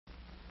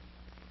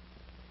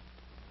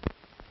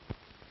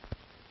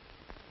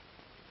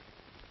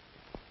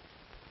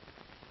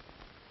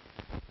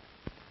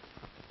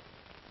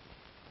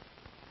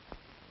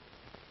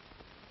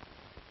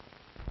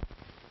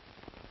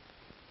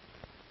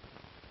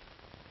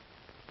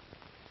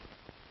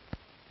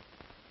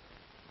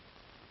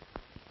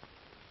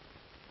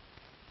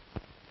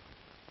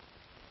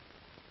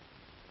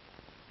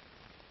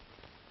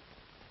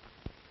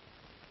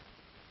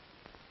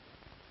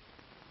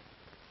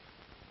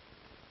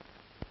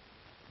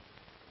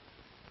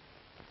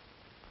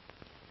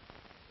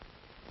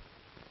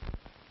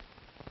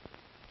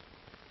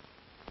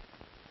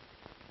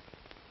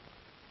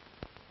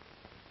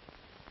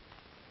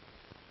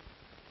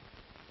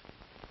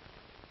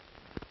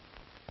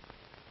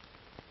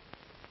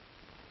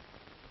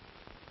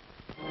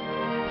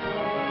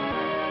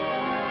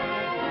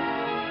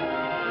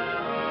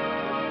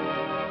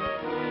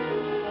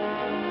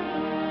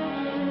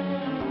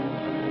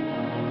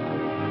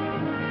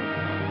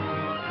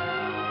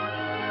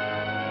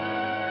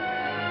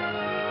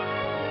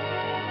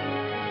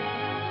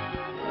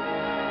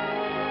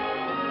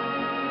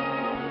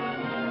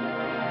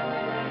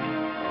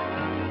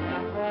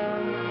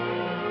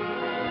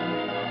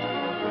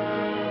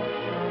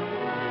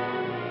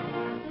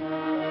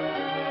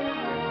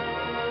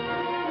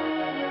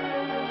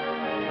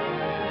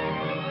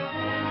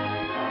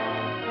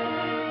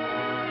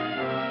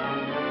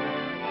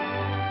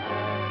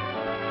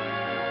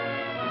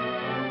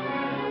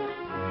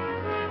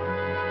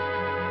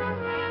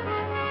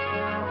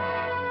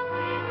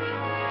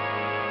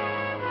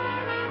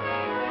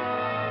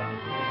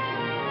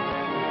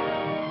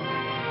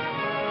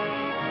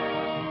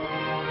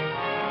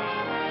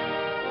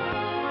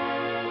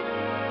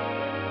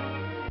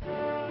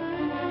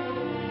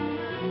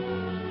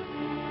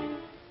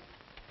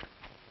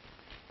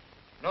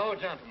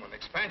fellow gentlemen,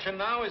 expansion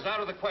now is out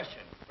of the question.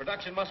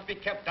 Production must be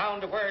kept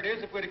down to where it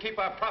is if we're to keep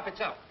our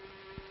profits up.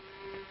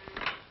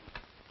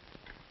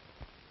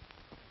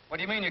 What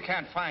do you mean you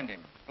can't find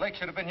him? Blake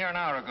should have been here an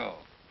hour ago.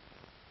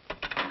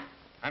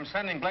 I'm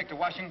sending Blake to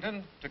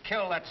Washington to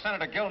kill that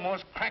Senator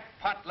Gilmore's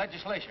crackpot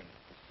legislation.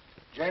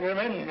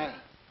 Gentlemen,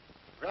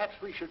 perhaps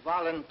we should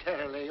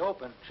voluntarily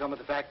open some of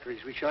the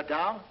factories we shut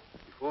down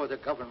before the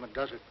government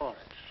does it for us.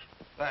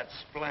 That's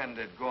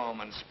splendid,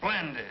 Gorman,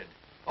 splendid.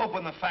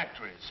 Open the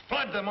factories,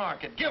 flood the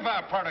market, give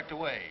our product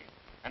away,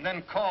 and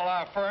then call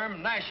our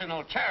firm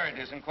National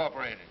Charities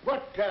Incorporated.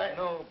 What,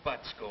 No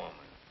buts, Gorman.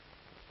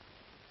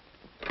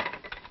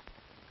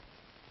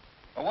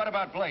 But what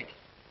about Blake?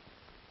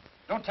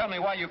 Don't tell me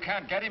why you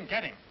can't get him.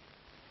 Get him.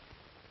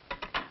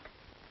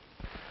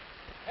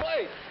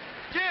 Blake!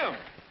 Jim!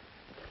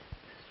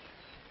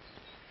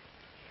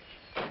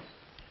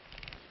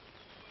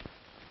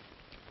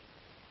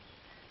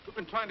 We've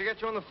been trying to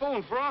get you on the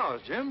phone for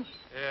hours, Jim.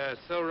 Yeah,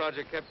 so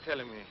Roger kept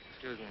telling me.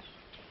 Excuse me.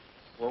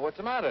 Well, what's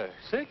the matter?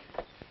 Sick?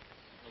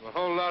 Well, a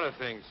whole lot of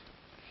things.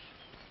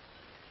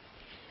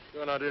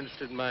 You're not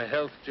interested in my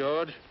health,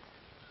 George.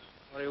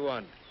 What do you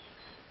want?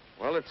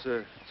 Well, it's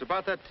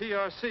about that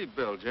TRC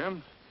bill,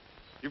 Jim.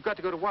 You've got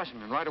to go to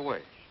Washington right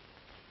away.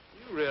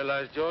 You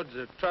realize, George,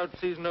 the trout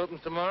season opens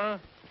tomorrow?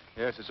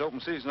 Yes, it's open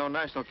season on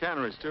national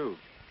canneries, too.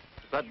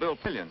 That bill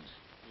billions.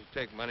 You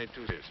take money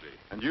too seriously.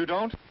 And you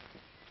don't?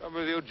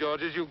 Trouble with you,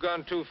 George, is you've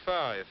gone too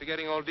far. You're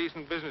forgetting all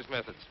decent business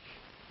methods.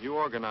 You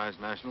organize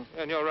National.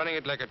 And you're running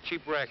it like a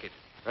cheap racket.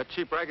 That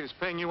cheap racket is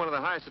paying you one of the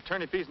highest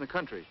attorney fees in the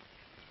country.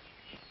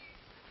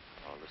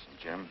 Oh, listen,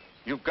 Jim,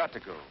 you've got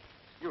to go.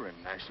 You're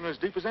in National as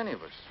deep as any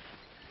of us.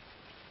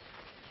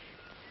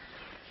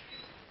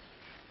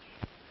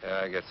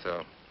 Yeah, I guess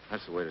so.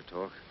 That's the way to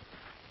talk.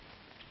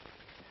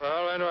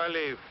 Well, when do I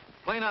leave?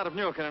 Plane out of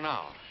Newark in an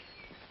hour.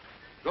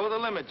 Go the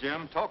limit,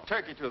 Jim. Talk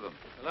turkey to them.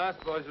 The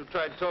last boys who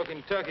tried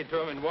talking turkey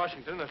to him in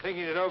Washington are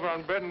thinking it over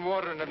on bread and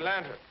water in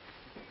Atlanta.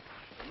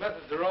 The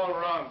methods are all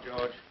wrong,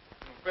 George.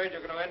 I'm afraid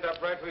you're going to end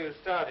up right where you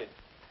started,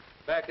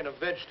 back in a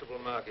vegetable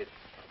market.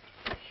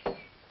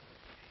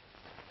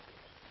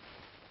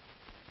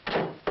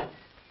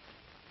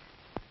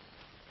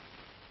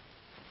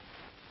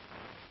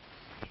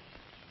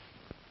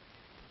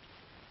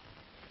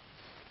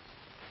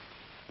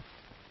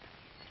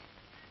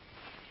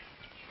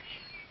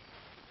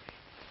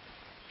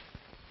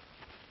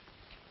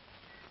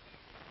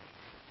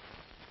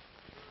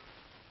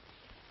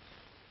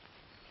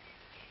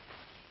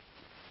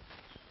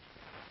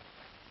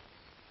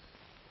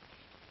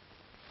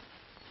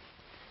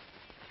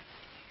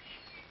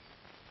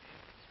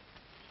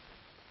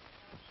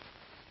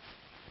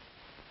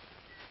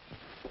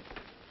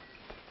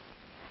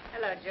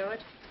 Hello, George.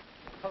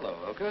 Hello,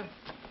 Ilka.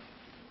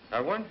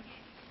 Have one?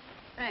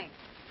 Thanks.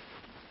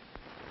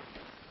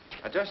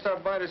 I just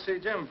stopped by to see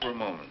Jim for a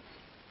moment.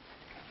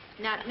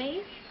 Not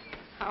me?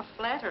 How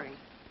flattering.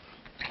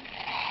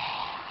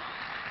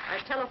 I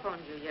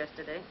telephoned you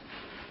yesterday.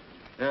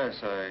 Yes,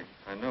 I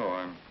know.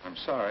 I'm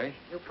sorry.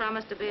 You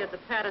promised to be at the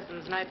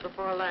Pattersons night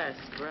before last,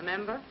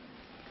 remember?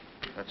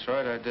 That's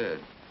right, I did.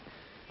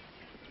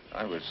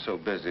 I was so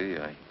busy,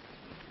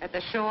 At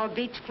the Shore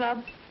Beach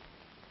Club?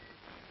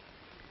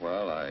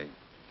 Well,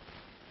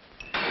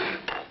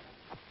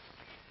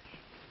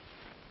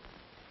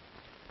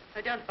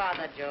 Oh, don't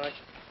bother, George.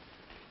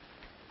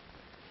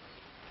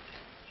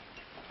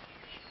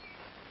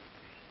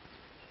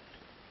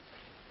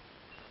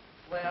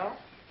 Well?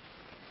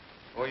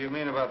 Oh, you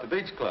mean about the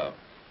beach club?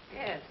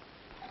 Yes.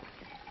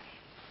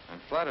 I'm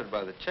flattered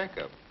by the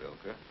checkup,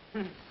 Ilka.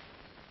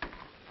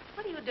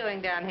 What are you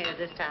doing down here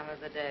this time of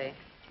the day?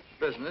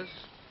 Business.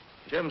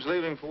 Jim's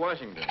leaving for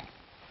Washington.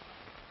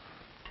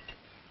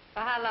 For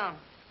how long?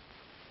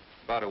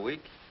 About a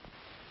week.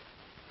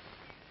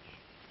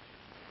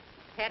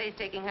 Hattie's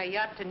taking her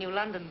yacht to New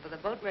London for the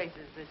boat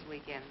races this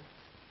weekend.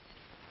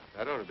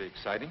 That ought to be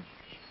exciting.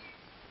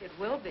 It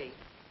will be.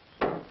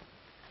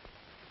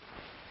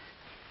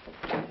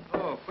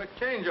 Oh, quick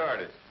change,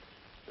 artist.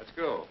 Let's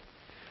go.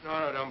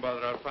 No, don't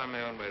bother. I'll find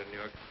my own way to New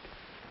York.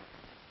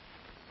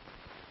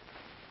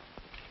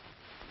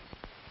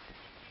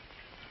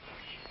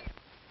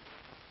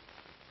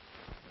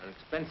 An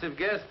expensive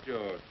guest,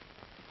 George.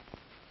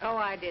 Oh,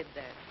 I did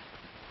that.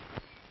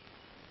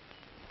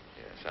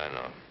 Yes, I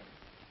know.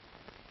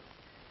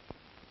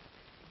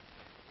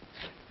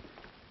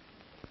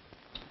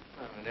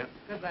 Bye, my dear.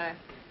 Goodbye.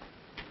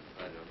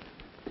 Bye, George.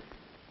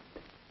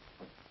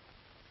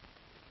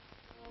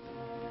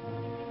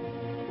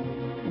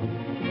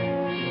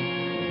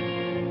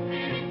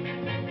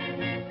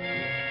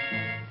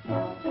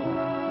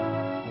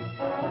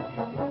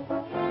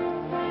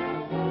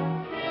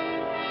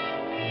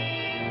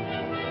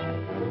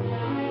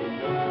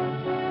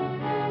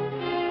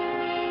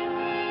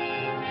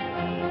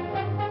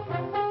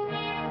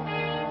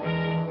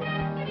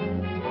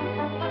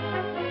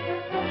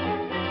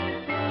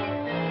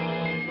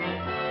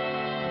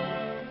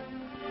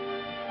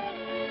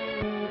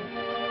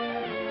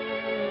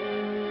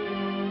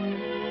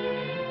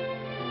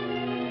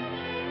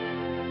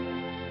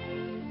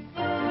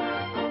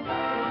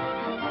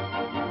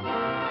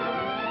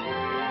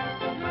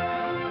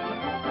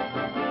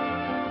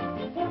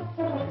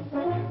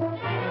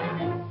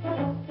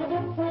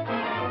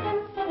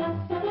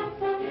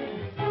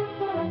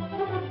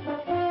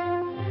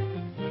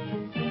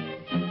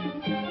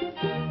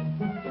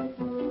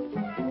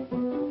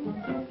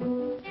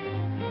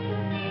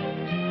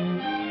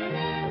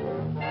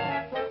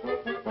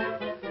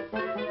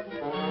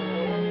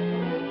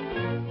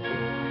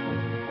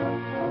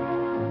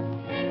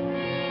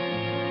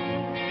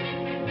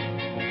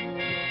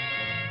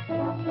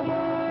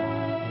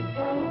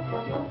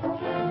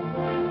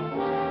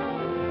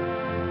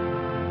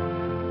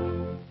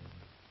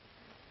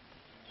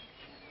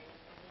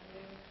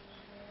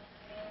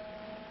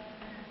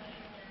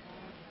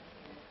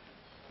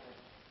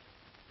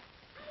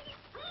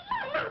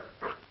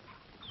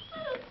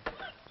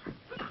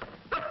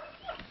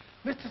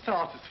 Mr.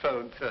 Sartor's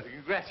phoned, sir, to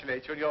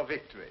congratulate you on your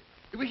victory.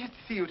 He wishes to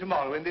see you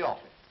tomorrow in the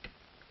office.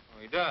 Oh,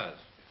 he does.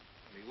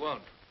 But he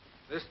won't.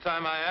 This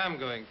time I am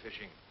going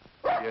fishing.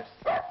 Yes.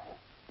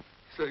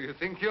 So you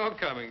think you're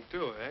coming,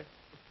 too,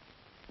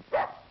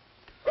 eh?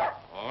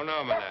 Oh,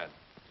 no, my lad.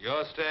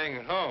 You're staying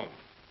at home.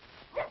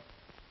 You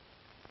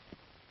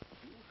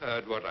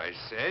heard what I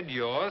said.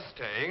 You're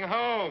staying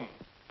home.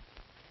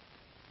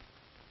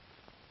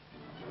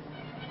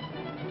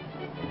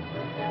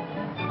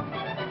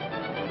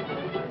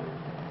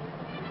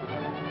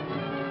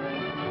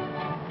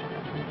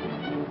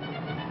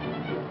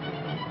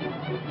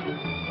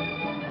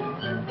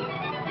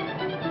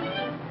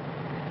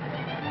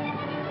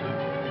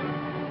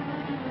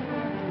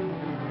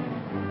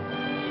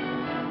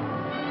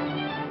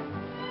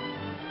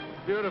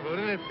 Beautiful,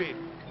 isn't it, Pete?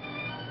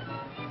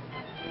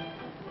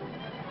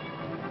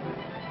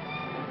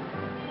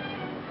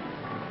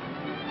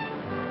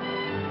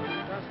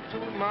 Just 2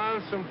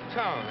 miles from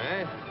town,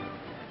 eh?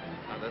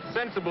 Now, the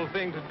sensible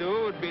thing to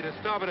do would be to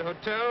stop at a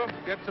hotel,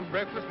 get some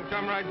breakfast, and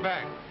come right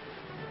back.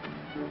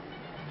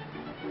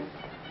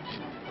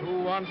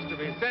 Who wants to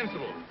be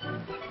sensible?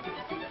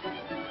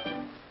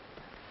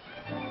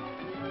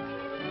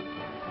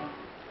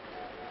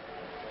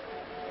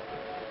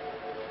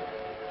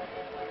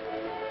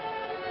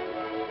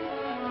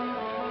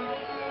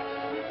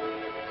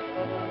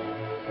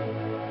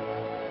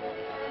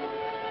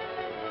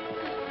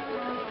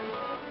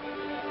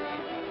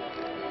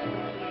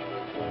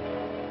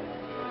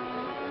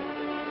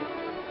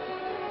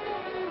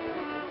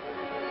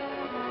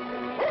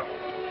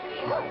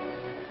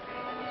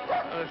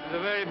 Well, this is a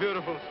very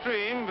beautiful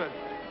stream, but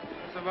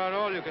that's about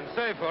all you can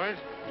say for it.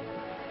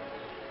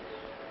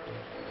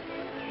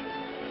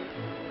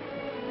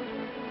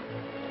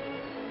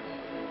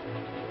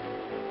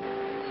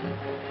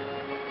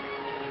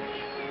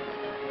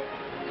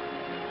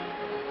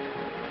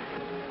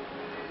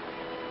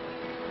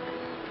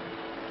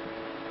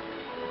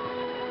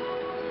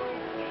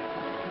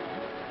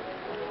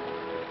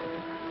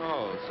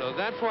 Oh, so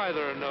that's why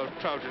there are no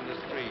trout in the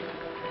stream.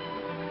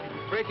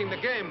 Breaking the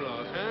game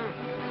laws, huh?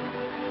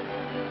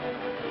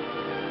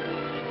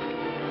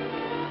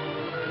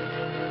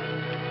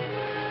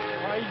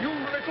 Why, you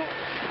little...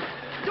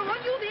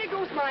 Don't you? There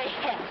goes my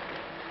hat.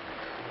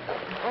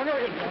 Oh, no,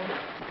 you don't.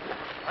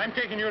 I'm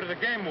taking you to the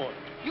game warden.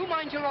 You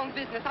mind your own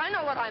business. I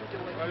know what I'm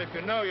doing. Well, if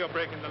you know you're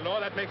breaking the law,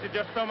 that makes it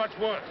just so much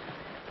worse.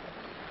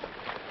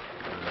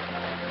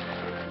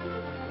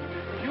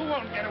 You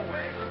won't get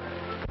away.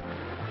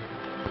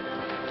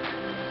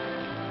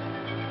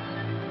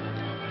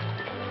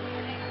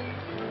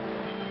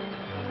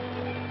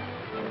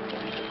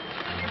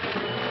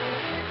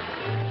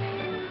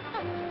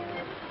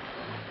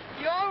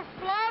 Your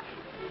fluff?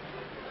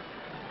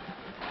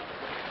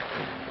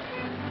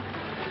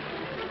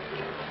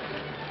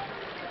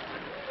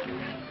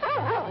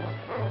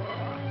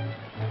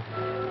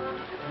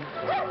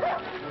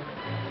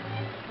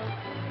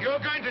 You're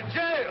going to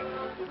jail.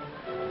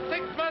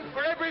 6 months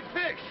for every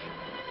fish.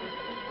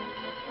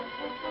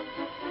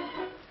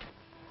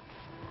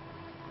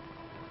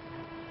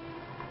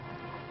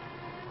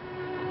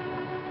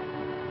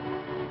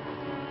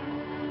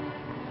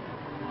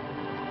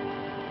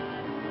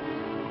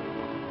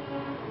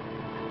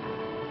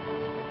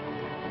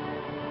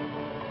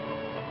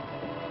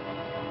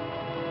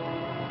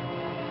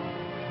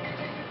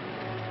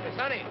 Hey,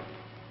 Sonny.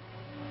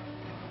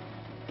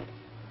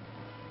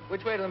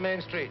 Which way to the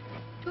main street?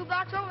 2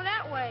 blocks over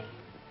that way.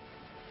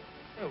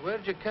 Hey, where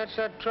did you catch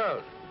that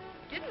trout?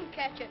 Didn't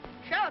catch it.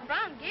 Charlotte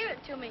Brown gave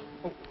it to me.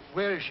 Oh,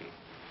 where is she?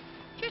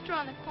 Just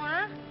around the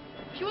corner.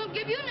 She won't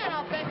give you none,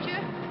 I'll bet you.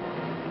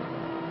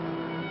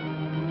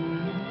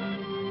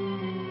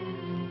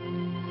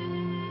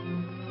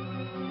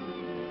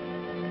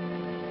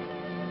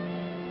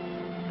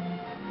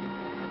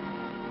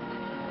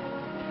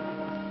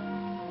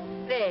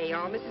 There you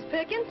are, Mrs.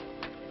 Perkins.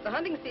 The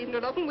hunting season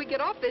will open. We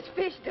get off this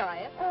fish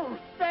diet. Oh,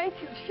 thank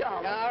you,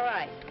 Charlotte. All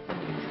right.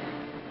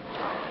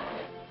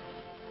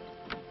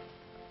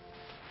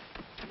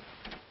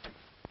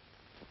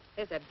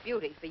 There's a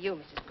beauty for you,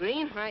 Mrs.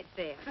 Green, right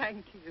there.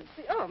 Thank you.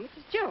 Oh,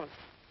 Mrs. Jones.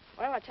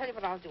 Well, I'll tell you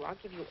what I'll do. I'll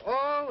give you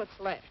all that's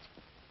left.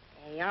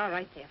 There you are,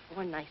 right there.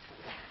 4 nice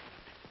ones.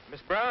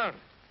 Miss Brown.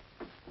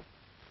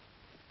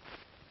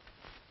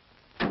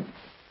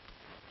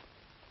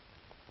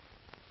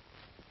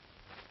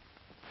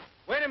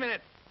 Wait a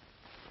minute.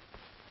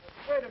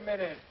 Wait a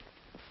minute.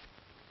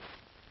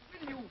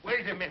 Will you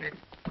wait a minute?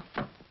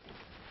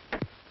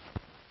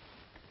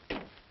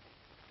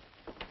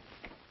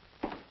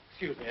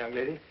 Excuse me, young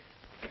lady.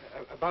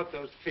 About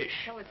those fish.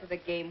 Tell it to the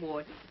game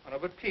warden. Oh, no,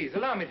 but please,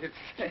 allow me to...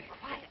 Stay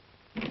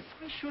quiet.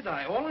 Why should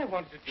I? All I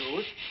want to do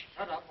is...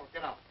 Shut up or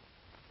get out.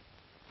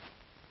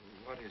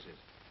 What is it?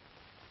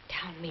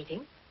 Town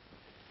meeting.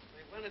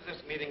 When is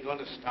this meeting going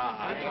to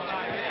start?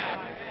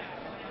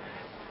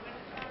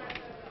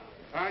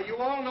 You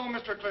all know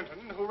Mr.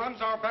 Clinton, who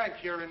runs our bank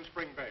here in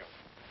Springvale.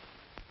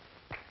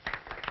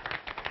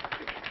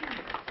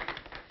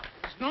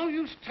 There's no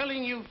use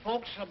telling you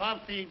folks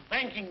about the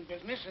banking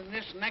business in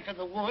this neck of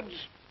the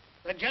woods.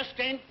 There just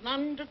ain't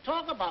none to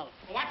talk about.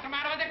 What's the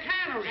matter with the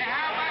cannery?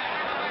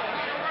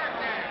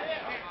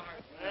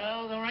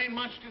 Well, there ain't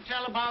much to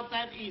tell about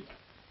that either.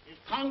 If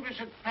Congress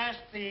had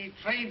passed the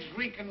Trades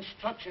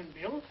Reconstruction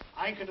Bill,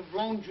 I could have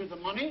loaned you the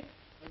money,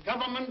 the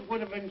government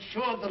would have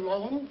insured the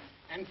loan,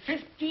 and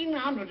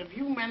 1,500 of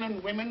you men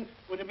and women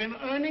would have been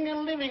earning a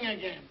living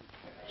again.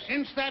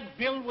 Since that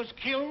bill was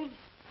killed,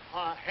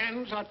 our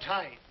hands are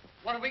tied.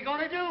 What are we going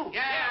to do?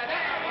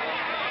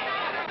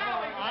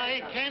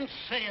 I can't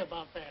say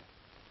about that.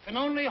 Can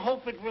only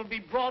hope it will be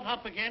brought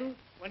up again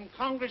when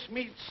Congress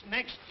meets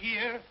next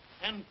year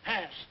and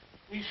passed.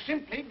 We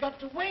simply got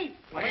to wait.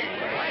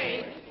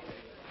 Wait?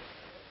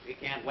 We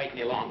can't wait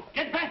any longer.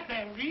 Get back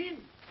there, Reed.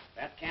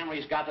 That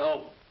cannery's got to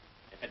open.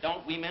 If it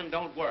don't, we men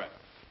don't work.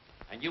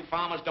 And you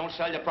farmers don't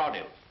sell your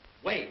produce.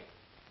 Wait.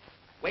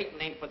 Waiting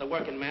ain't for the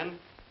working men.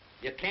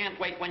 You can't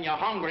wait when you're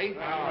hungry.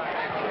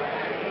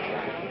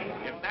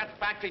 If that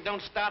factory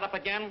don't start up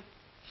again,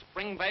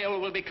 Springvale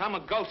will become a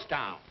ghost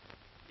town.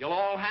 You'll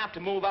all have to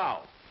move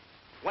out.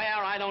 Where,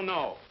 I don't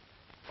know.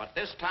 But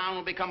this town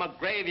will become a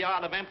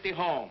graveyard of empty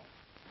homes.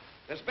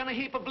 There's been a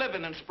heap of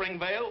living in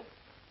Springvale,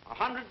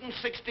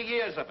 160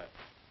 years of it.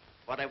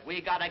 But if we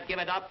gotta give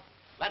it up,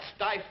 let's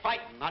die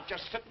fighting, not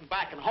just sitting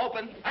back and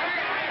hoping.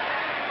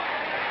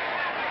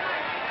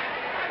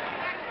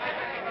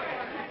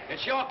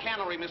 It's your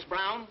cannery, Miss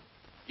Brown.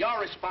 You're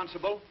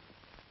responsible.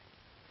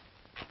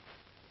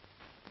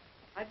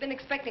 I've been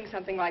expecting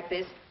something like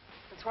this.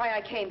 That's why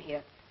I came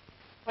here.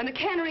 When the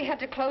cannery had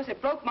to close,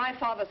 it broke my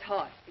father's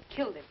heart. It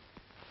killed him.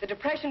 The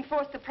Depression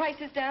forced the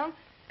prices down,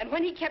 and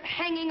when he kept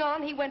hanging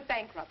on, he went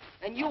bankrupt.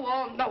 And you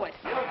all know it.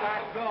 You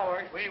got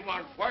going. We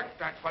want work,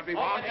 that's what we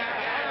want. Sit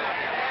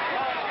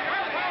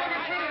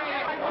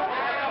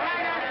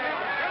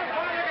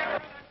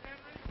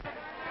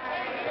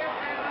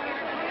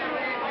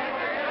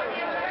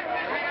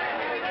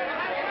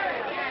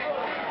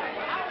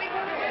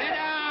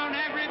down,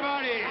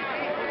 everybody.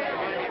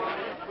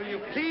 Will you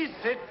please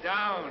sit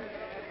down?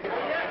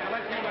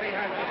 Let anybody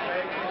have to say.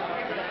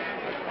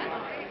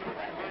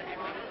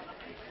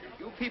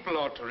 You people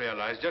ought to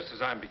realize, just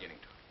as I'm beginning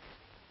to,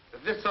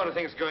 that this sort of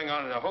thing's going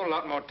on in a whole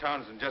lot more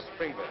towns than just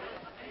Springvale.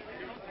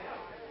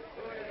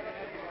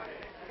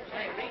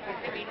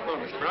 Well,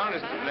 Miss Brown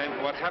isn't to blame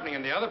for what's happening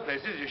in the other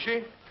places, is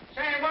she?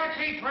 Say, what's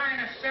he trying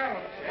to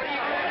sell?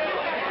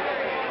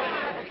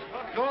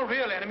 Your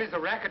real enemies are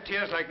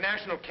racketeers like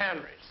National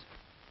Canneries.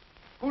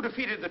 Who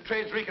defeated the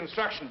Trades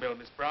Reconstruction Bill,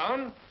 Miss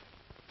Brown?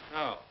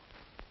 No.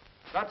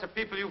 Lots of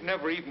people you've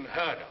never even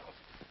heard of.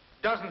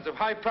 Dozens of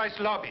high-priced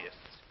lobbyists.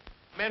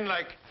 Men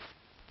like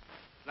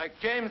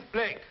James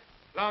Blake,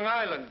 Long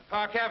Island,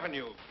 Park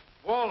Avenue,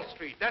 Wall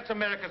Street. That's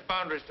America's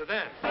boundaries to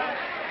them.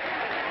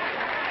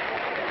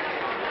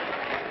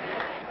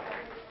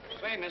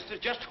 Say, mister,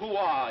 just who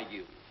are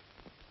you?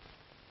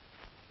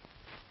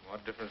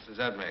 What difference does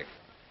that make?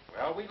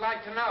 Well, we'd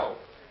like to know.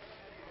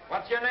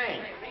 What's your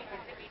name?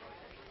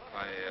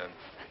 Why,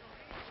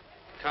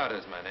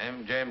 Carter's my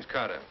name, James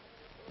Carter.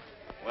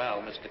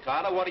 Well, Mr.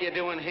 Carter, what are you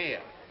doing here?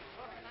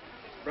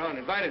 Brown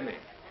invited me.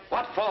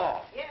 What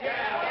for?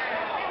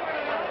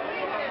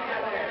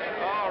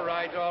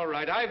 All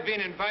right. I've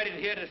been invited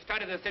here to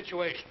study the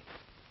situation.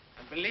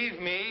 And believe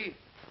me,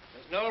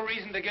 there's no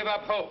reason to give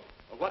up hope.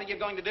 Well, what are you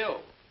going to do?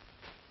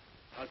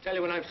 I'll tell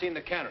you when I've seen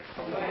the cannery.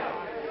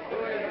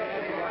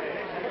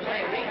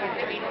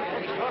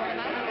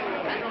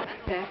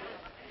 There.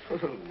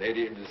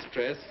 Lady in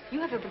distress? You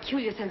have a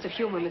peculiar sense of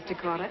humor, Mr.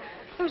 Carter.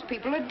 Those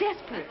people are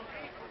desperate.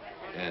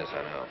 Yes,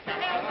 I know.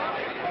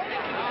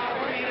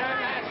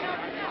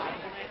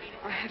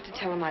 I have to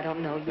tell them I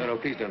don't know you. No,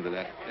 please don't do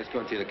that. Let's go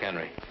and see the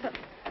cannery.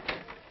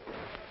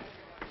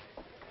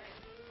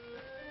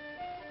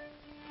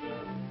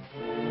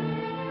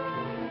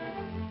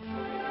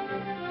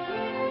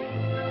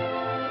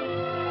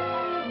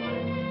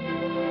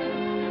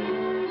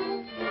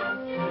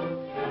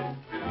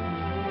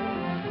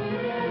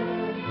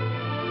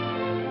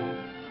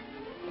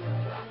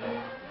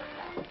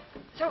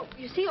 So,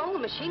 you see, all the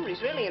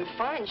machinery's really in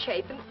fine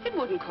shape, and it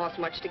wouldn't cost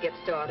much to get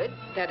started.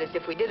 That is,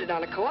 if we did it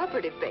on a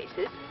cooperative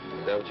basis.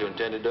 Is that what you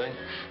intended doing?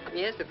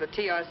 Yes, if the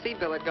TRC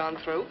bill had gone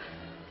through.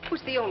 It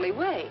was the only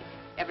way.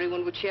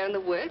 Everyone would share in the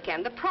work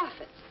and the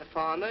profits. The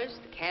farmers,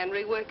 the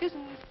cannery workers,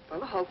 and,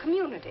 well, the whole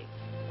community.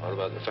 What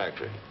about the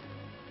factory?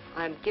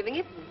 I'm giving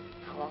it,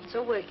 and I'll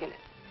also work in it.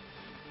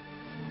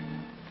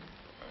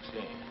 I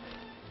see.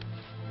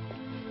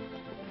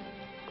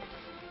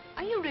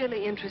 Are you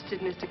really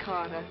interested, Mr.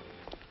 Carter?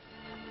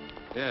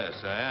 Yes,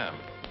 I am.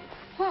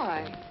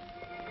 Why?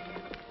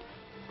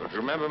 But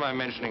remember my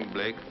mentioning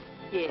Blake?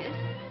 Yes.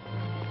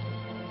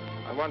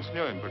 I once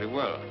knew him pretty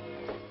well.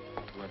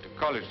 We went to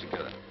college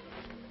together.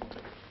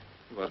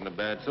 He wasn't a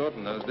bad sort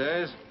in those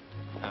days.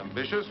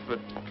 Ambitious, but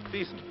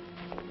decent.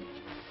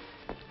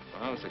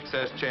 Well,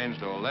 success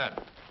changed all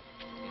that.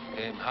 He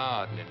became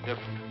hard and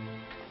indifferent.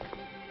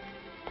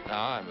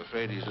 Now, I'm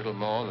afraid he's little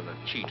more than a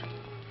cheat.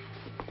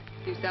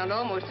 You sound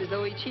almost as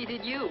though he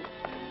cheated you.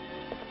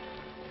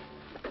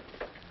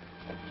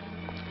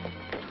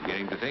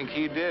 beginning to think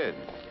he did.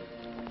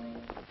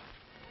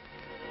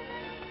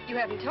 You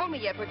haven't told me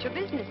yet what your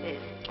business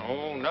is.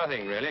 Oh,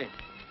 nothing, really.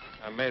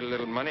 I made a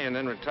little money and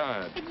then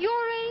retired. At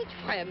your age?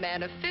 Why, a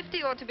man of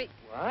 50 ought to be...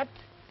 What?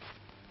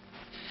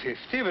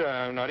 50? But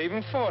I'm not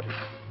even 40.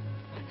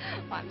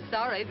 I'm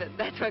sorry, but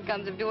that's what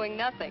comes of doing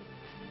nothing.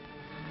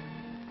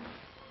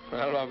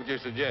 Well, what would you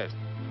suggest?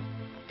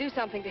 Do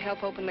something to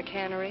help open the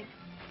cannery.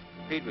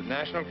 Compete with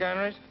national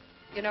canneries?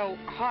 You know,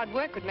 hard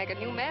work would make a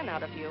new man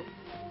out of you.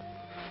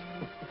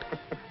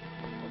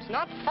 It's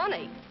not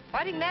funny.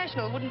 Fighting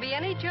national wouldn't be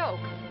any joke.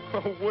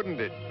 Oh, wouldn't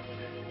it?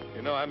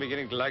 You know, I'm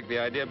beginning to like the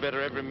idea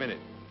better every minute.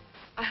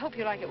 I hope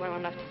you like it well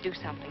enough to do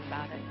something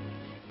about it.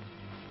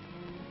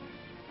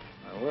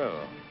 I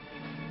will.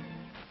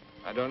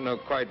 I don't know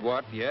quite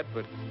what yet,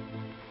 but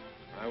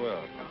I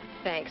will.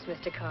 Thanks,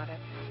 Mr. Carter.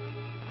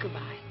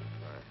 Goodbye.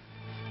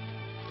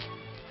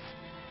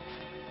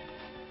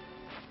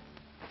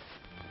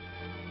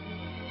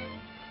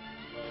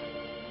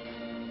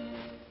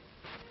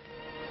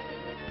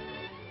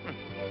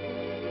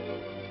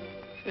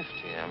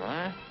 Am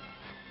I?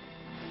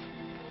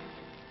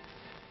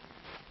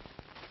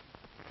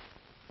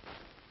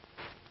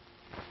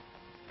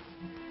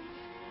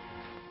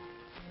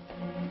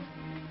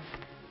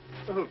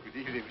 Oh, good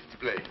evening, Mr.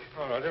 Blake.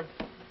 Oh, Roger.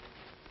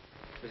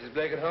 Mrs.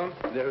 Blake at home?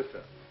 No,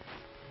 sir.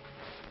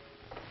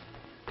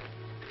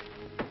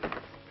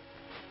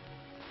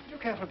 Would you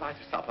care for a bite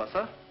of supper,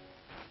 sir?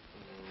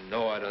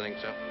 No, I don't think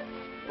so.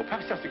 Or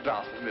perhaps just a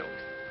glass of milk,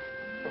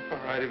 sir?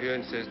 All right, if you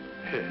insist.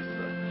 Yes,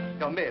 sir.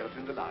 Your mail's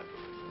in the library.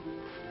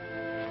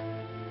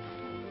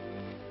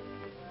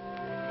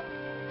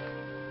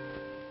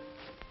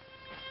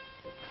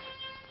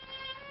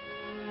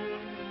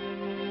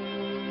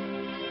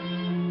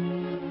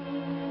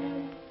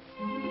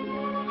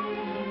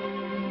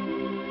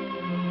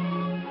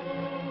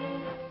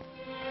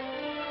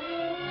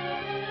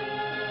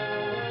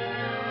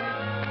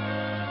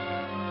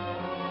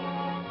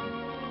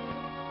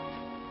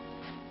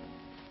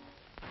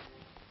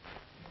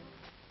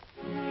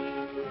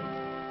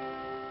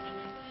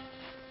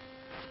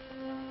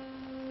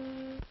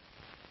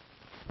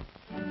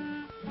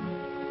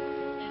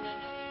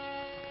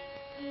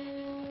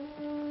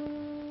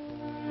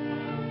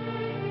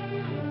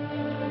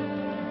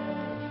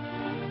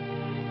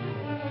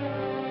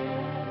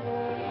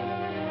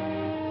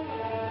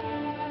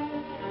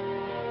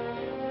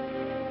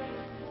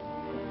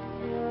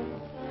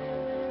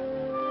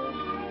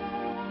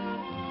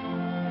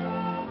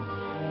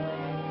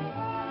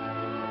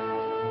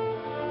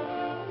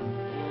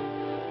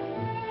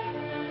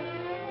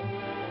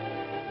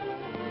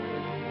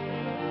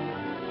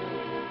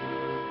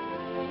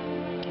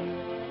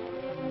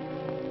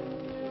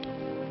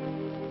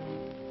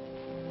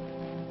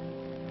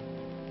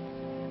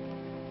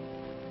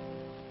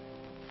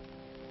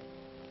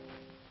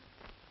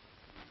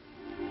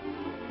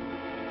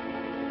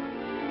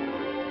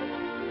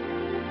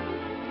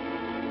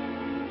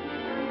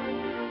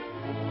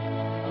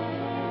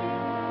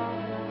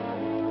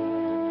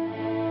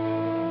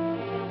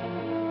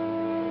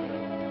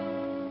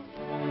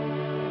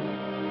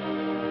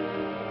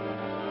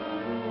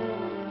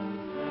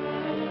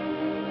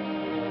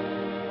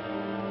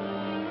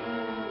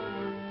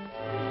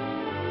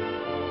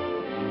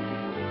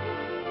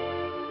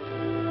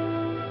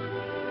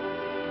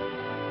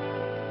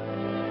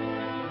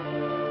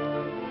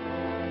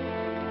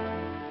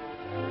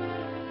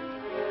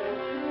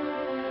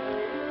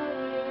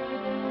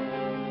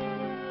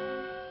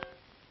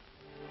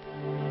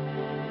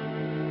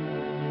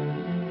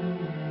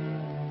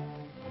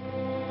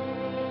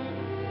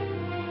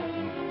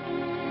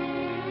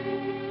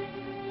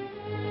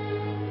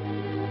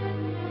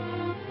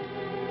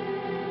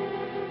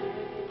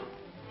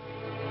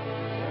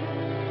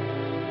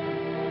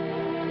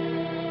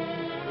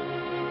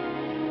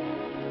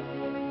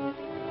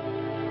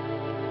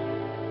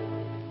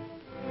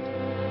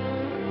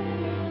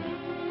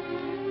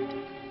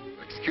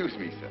 Excuse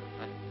me, sir.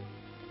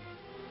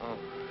 Oh,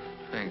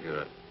 thank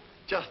you.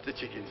 Just a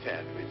chicken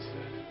sandwich,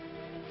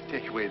 sir. To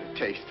take away the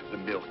taste of the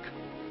milk.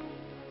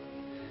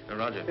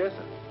 Roger. Yes,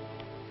 sir.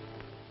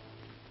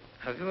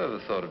 Have you ever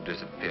thought of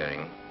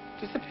disappearing?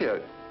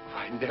 Disappeared?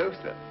 Why, no,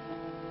 sir.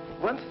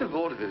 Once at the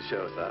vaudeville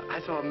show, sir, I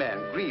saw a man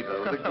grieve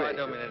over the No, grave. I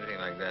don't mean anything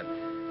like that.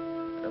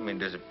 I don't mean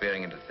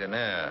disappearing into thin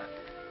air.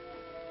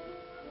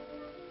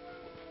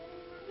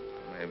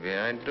 Maybe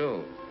I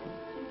do.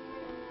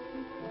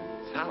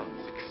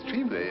 Sounds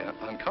extremely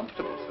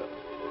uncomfortable, sir.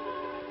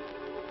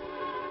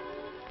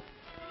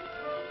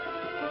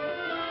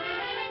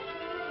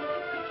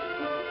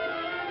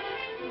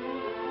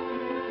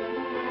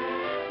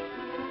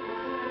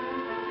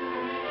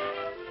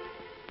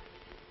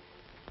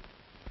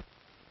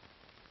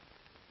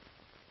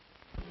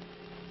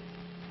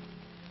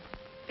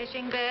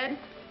 Fishing good?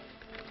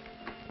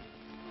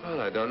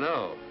 Well, I don't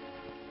know.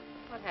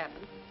 What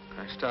happened?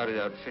 I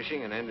started out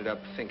fishing and ended up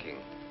thinking.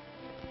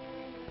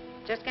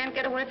 Just can't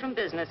get away from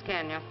business,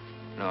 can you?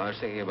 No, I was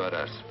thinking about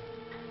us.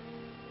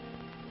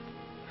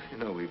 You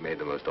know, we've made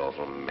the most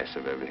awful mess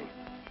of everything.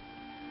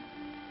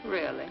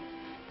 Really?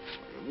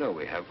 No,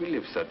 we have. We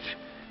live such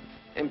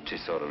empty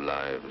sort of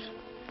lives.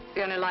 It's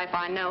the only life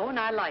I know, and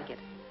I like it.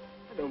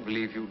 I don't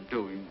believe you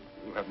do.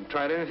 You haven't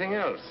tried anything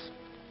else.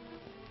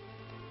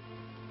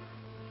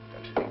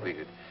 Don't you think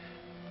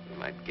we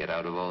might get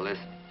out of all this?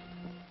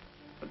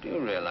 But do you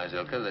realize,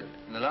 Ilka, that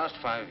in the last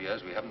 5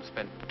 years we haven't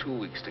spent 2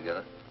 weeks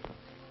together?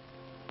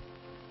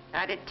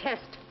 I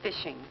detest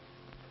fishing.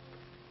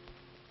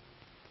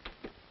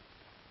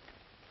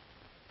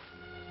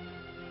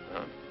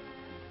 Well,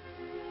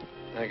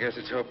 I guess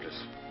it's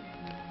hopeless.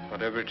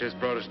 Whatever it is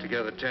brought us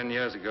together 10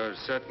 years ago is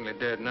certainly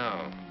dead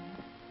now.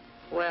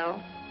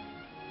 Well?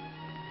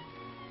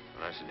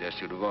 I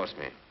suggest you divorce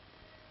me.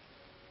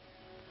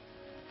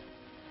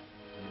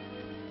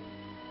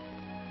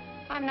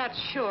 I'm not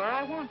sure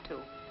I want to.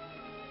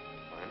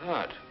 Why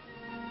not?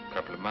 A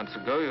couple of months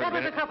ago, you That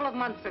was a couple of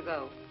months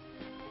ago.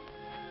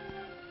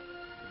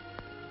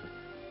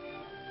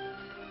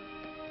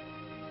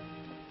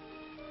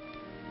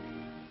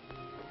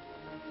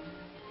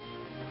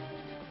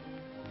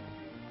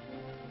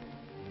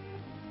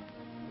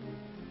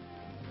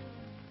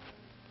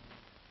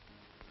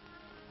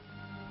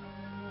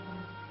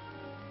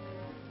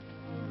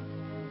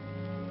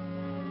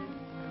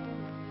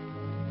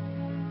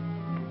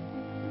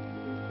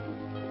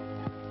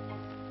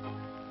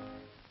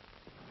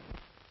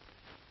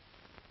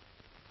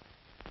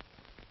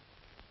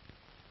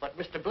 But,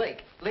 Mr.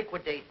 Blake,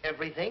 liquidate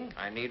everything.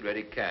 I need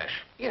ready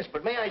cash. Yes,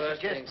 but may I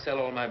First suggest... thing, sell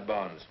all my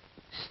bonds.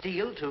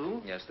 Steal,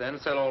 too? Yes, then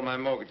sell all my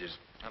mortgages.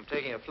 I'm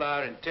taking a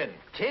flower in tin.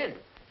 Tin?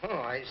 Oh,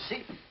 I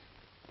see.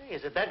 Hey,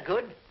 is it that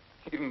good?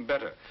 Even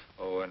better.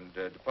 Oh, and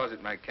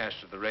deposit my cash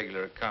to the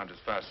regular account as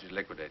fast as you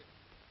liquidate.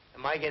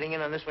 Am I getting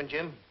in on this one,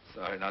 Jim?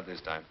 Sorry, not this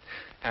time.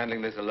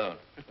 Handling this alone.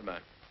 Goodbye.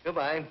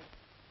 Goodbye.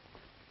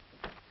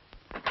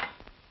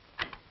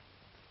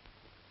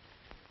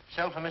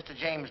 Sell for Mr.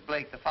 James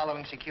Blake the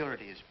following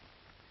securities.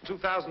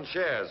 2,000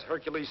 shares,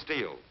 Hercules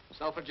Steel.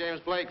 Sell for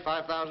James Blake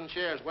 5,000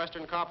 shares,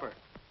 Western Copper.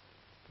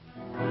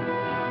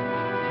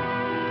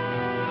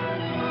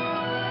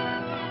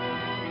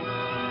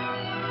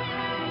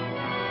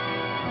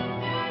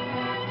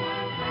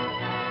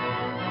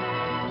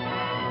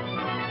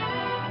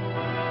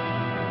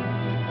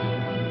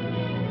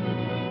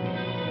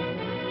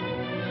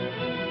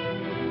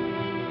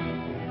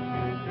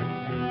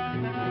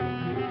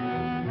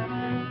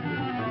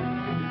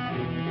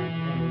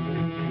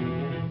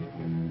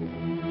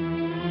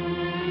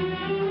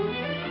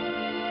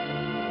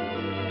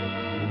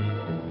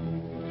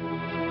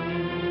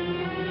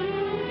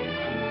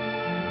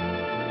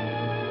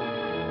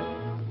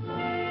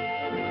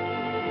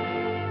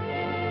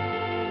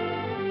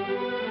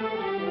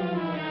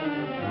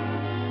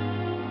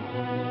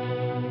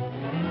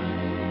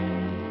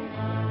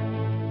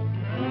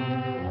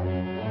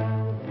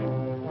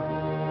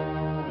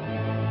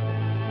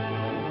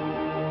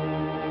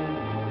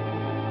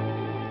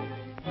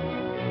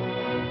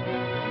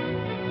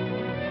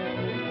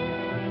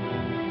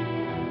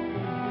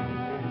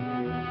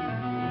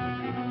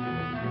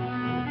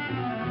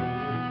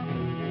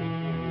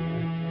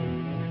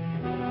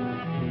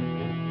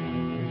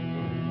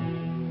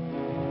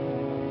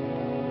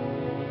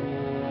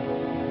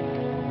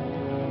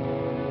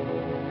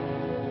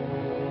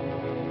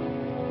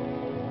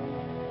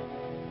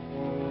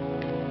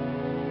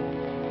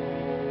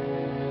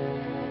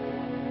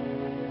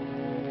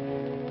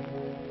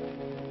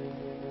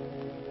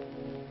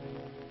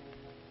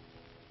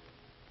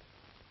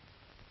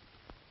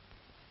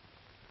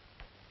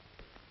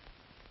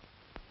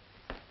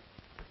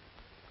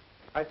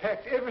 I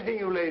packed everything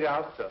you laid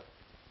out, sir.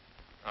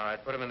 All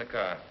right, put him in the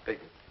car. Thank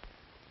you.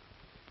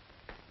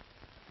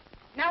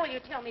 Now will you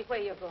tell me where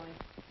you're going?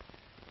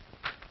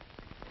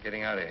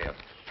 Getting out of here.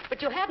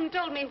 But you haven't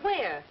told me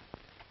where.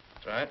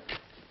 That's right.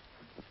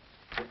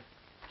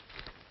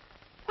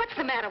 What's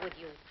the matter with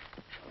you?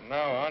 From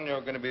now on,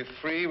 you're going to be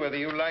free whether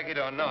you like it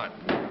or not.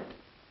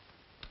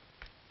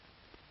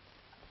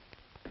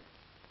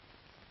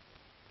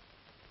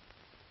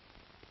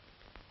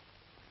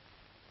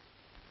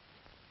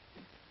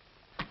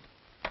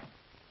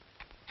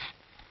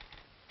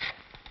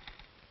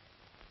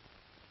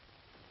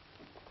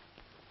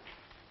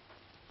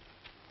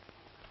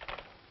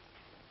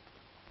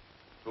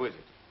 Who is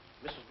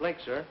it? Mrs. Blake,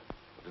 sir.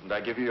 Didn't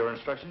I give you your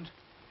instructions?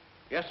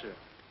 Yes, sir.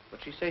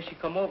 But she says she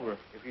come over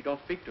if you don't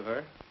speak to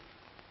her.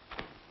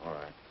 All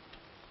right.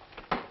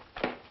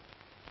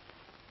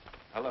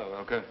 Hello,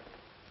 Elka.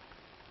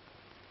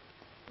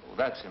 Oh,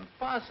 that's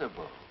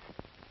impossible.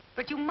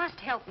 But you must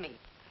help me.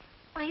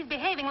 Why, he's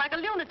behaving like a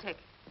lunatic.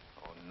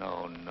 Oh,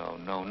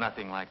 no,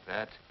 nothing like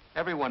that.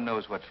 Everyone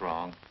knows what's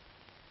wrong.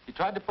 He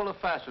tried to pull a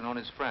fast one on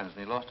his friends,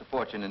 and he lost a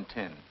fortune in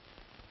tin.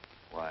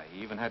 Why,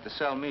 he even had to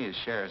sell me his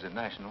shares in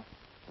National.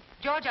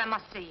 George, I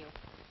must see you.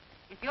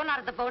 If you're not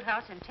at the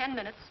boathouse in 10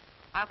 minutes,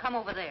 I'll come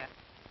over there.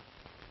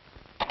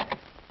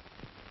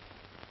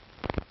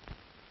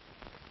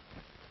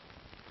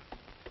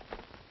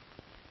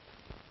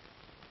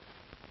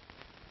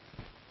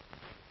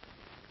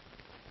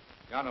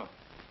 Yano.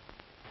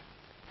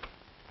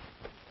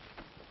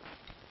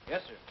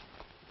 Yes, sir.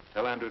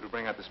 Tell Andrew to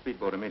bring out the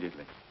speedboat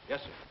immediately.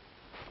 Yes, sir.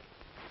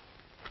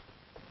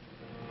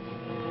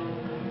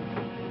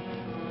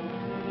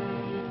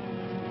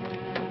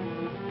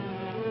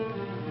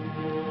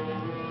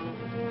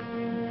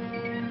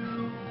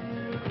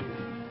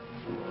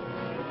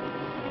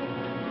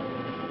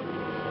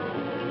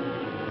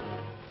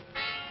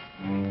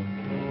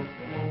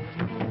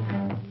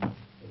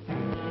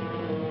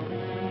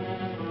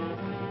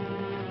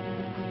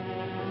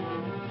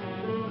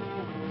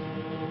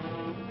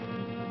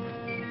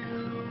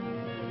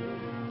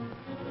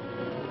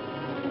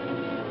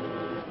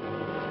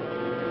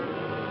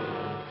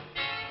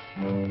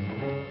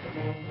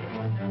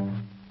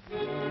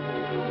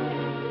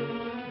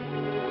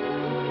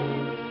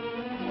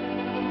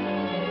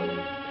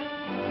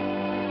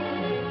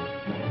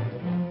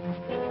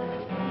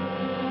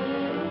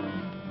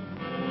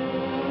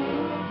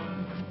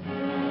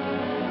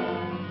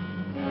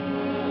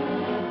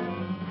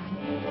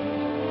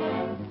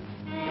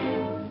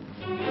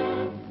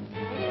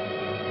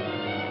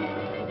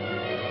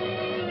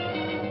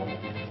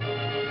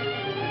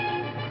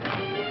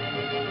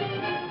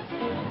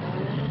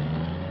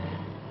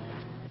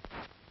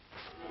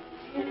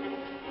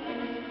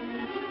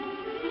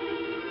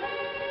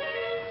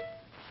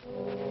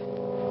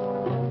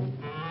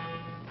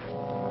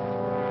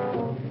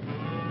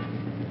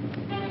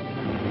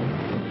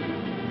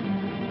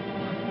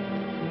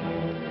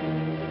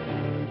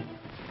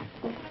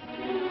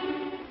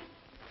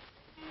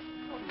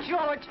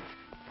 George!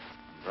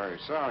 Very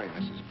sorry,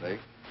 Mrs. Blake.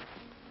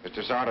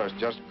 Mr. Santos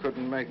just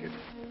couldn't make it.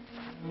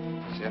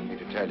 He sent me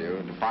to tell you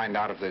and to find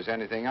out if there's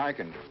anything I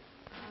can do.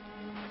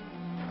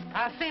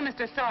 I'll see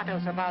Mr.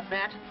 Santos about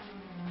that.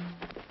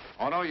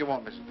 Oh, no, you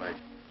won't, Mrs. Blake.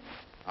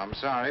 I'm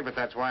sorry, but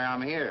that's why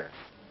I'm here.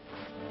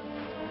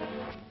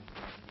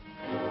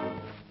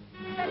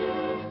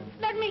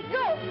 Let me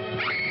go.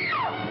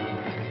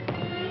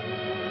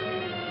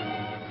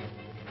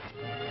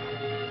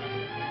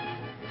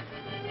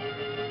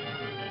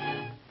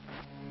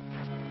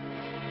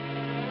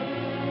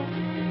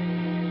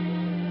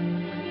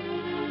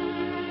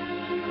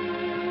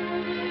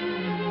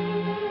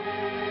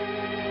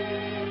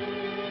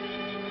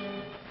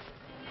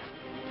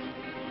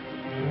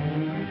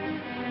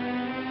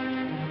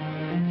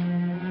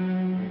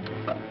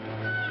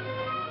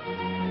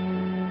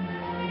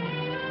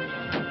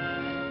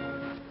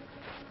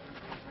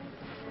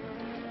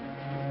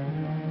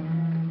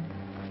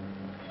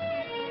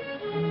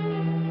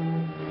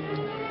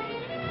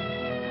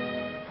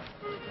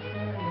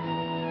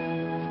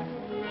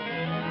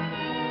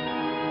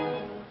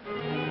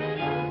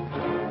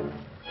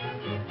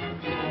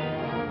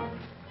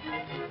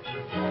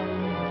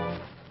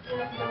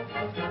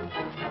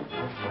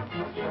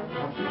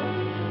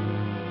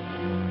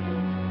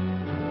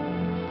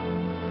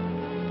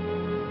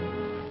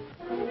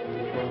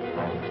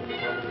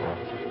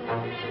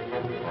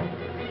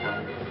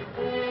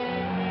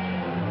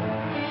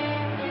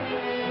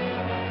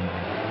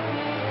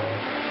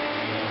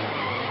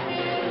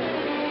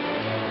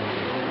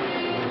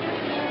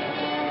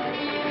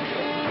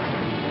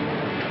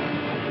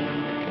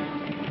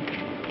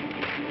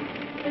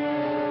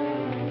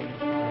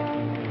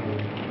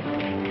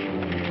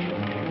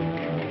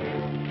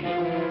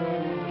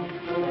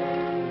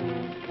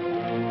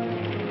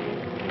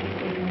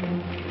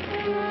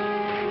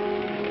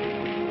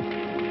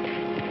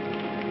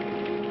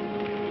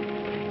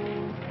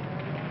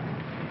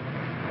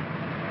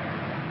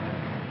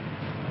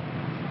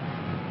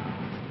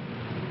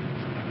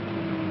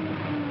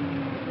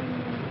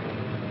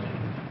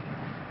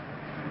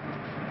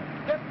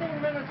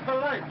 For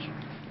lunch.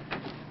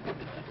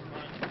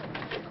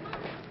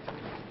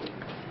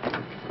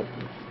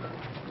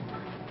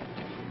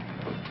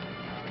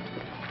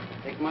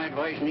 Take my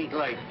advice and eat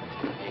light.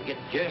 You get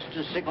just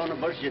as sick on the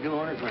bus as you do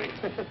on a train.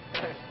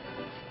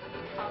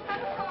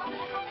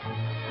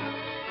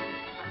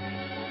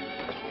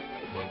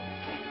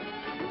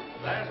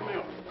 Last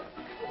meal.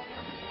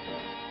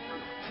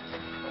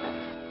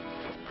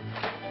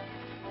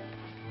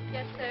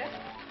 Yes, sir.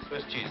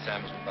 Swiss cheese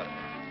sandwich and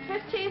buttermilk.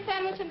 Swiss cheese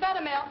sandwich and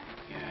buttermilk.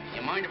 Yeah,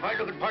 you mind if I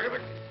look at part of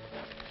it?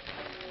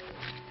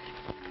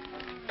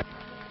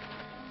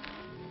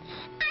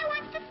 I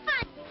want the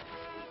fun.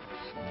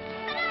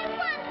 But I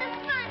want the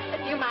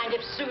fun. Do you mind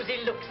if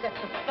Susie looks at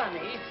the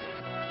funnies?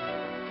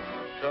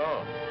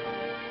 So?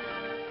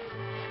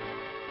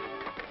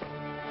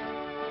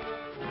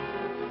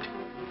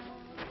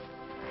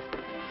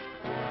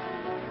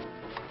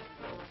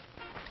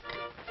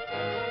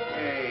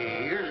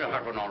 Hey, here's a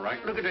hot one, all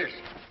right. Look at this.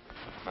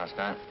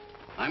 Master?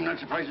 I'm not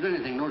surprised at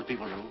anything those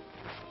people do.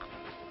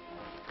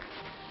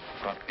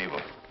 What people?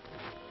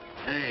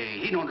 Hey,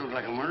 he don't look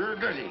like a murderer,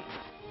 does he?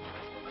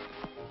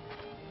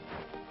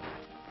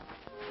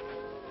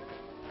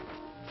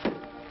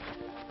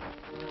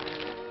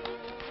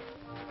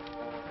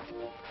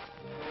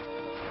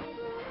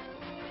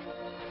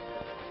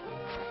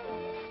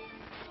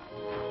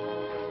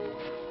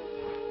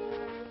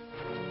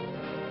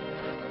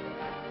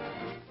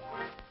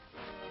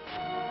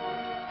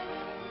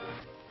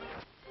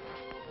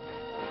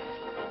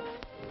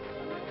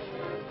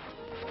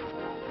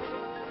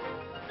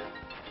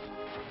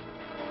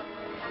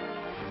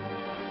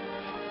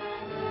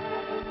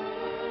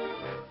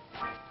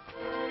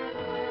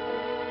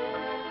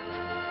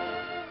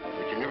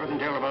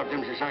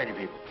 them society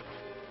people.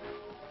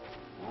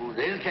 Oh,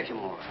 they'll catch 'em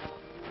all right.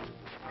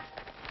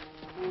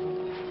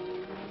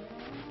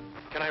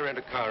 Can I rent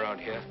a car around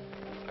here?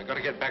 I got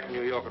to get back to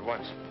New York at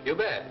once. You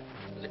bet.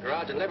 There's a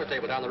garage and liver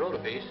table down the road a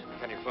piece.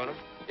 Can you phone him?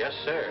 Yes,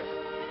 sir.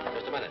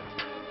 Just a minute.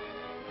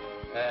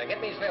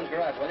 Get me Slim's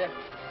garage, will you?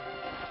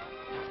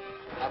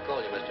 I'll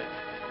call you, mister.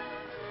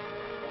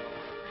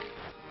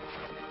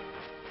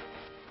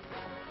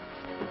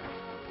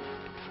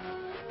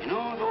 You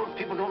know, those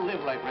people don't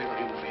live like regular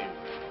human beings.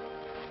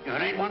 If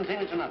it ain't one thing,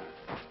 it's another.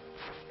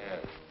 Yeah.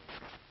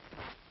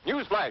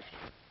 Newsflash.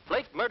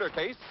 Blake murder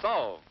case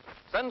solved.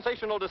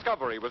 Sensational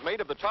discovery was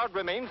made of the charred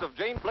remains of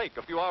Jane Blake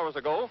a few hours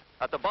ago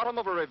at the bottom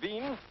of a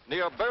ravine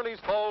near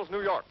Burley's Falls,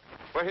 New York,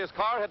 where his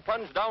car had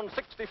plunged down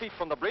 60 feet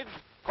from the bridge,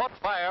 caught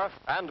fire,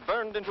 and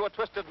burned into a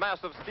twisted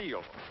mass of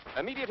steel.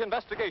 Immediate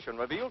investigation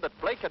revealed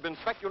that Blake had been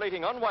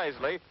speculating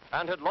unwisely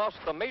and had lost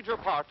the major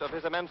part of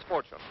his immense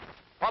fortune.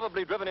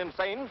 Probably driven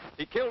insane,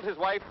 he killed his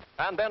wife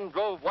and then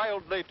drove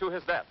wildly to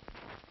his death.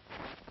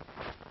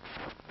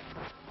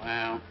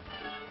 Well,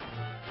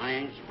 I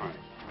ain't surprised.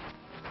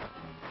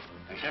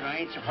 I said I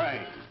ain't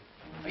surprised.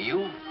 Are you?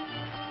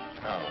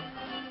 No.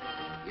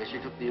 Guess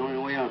you took the only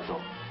way out,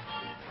 though.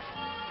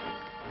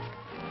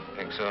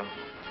 Think so?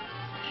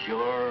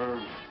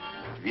 Sure.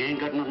 If you ain't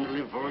got nothing to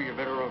live for, you're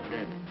better off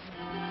dead.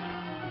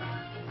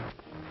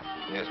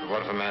 Yes, but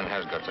what if a man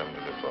has got something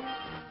to live for?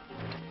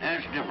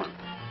 That's different.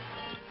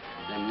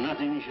 Then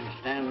nothing should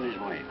stand in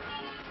his way.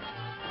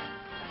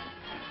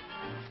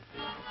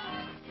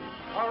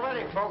 All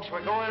ready, folks.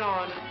 We're going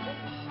on.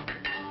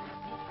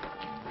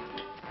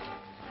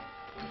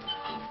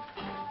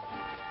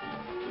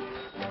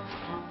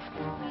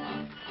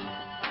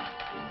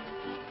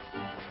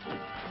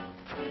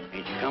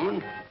 Ain't you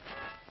coming?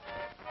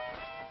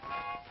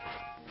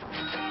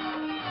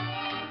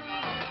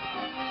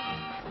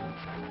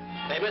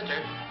 Hey, mister,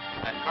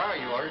 that car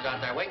you ordered's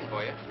out there waiting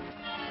for you.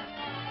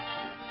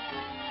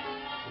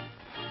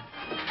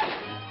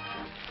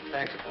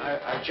 Thanks.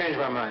 I've changed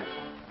my mind.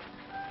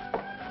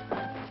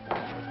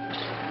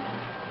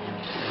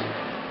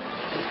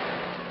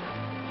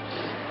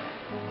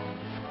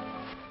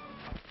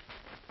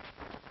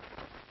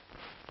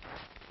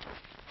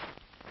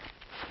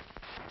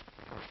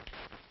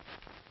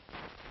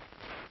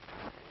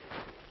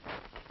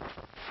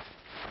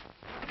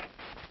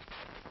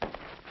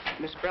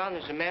 Miss Brown,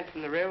 there's a man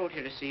from the railroad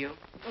here to see you.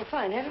 Oh,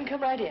 fine. Have him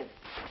come right in.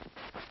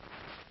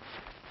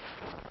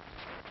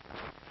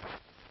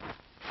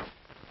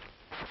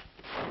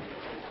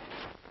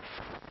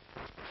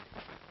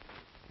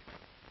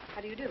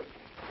 How do you do?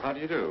 How do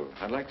you do?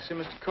 I'd like to see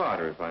Mr.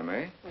 Carter, if I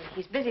may. Well,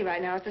 he's busy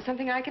right now. Is there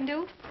something I can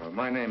do?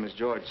 My name is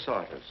George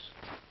Sartis.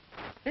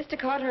 Mr.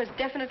 Carter has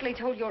definitely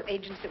told your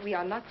agents that we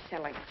are not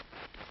selling.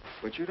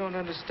 But you don't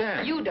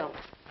understand. You don't.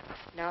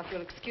 Now, if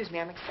you'll excuse me,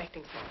 I'm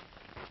expecting some.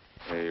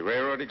 A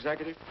railroad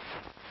executive?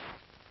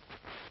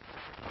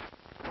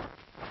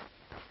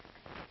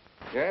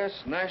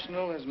 Yes,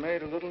 National has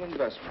made a little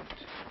investment.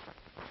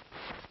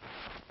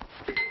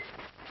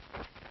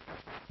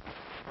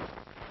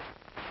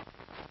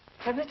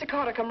 Have Mr.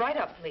 Carter come right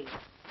up, please.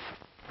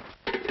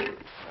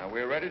 Now,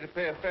 we're ready to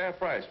pay a fair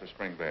price for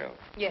Springvale.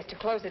 Yes, to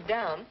close it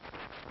down.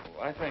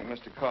 Oh, I think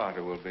Mr.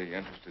 Carter will be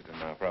interested in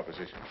our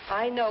proposition.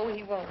 I know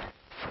he won't.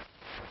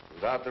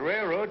 Without the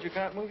railroad, you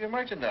can't move your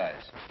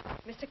merchandise.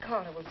 Mr.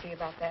 Carter will see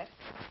about that.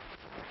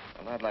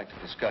 Well, I'd like to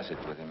discuss it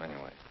with him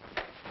anyway.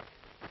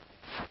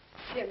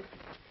 Jim,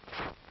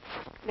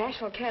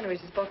 National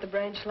Canneries has bought the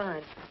branch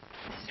line.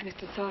 This is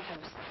Mr.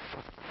 Sartos.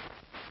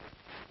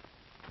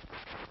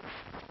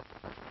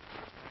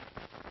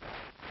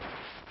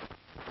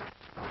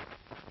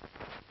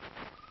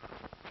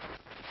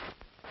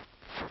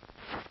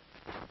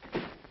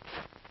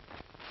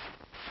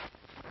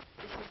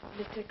 This is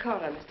Mr.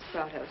 Carter, Mr.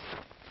 Sartos.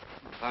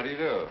 How do you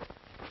do?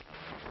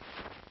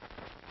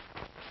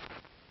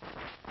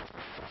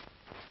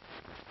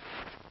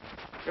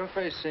 Your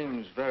face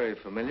seems very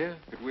familiar.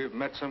 Could we have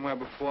met somewhere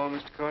before,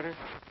 Mr. Carter?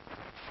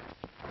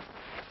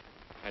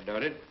 I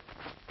doubt it.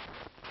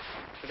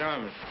 Sit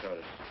down, Mr.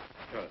 Curtis.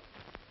 Sure.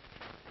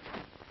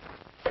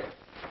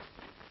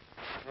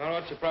 Well,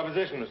 what's your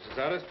proposition, Mr.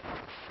 Sardis?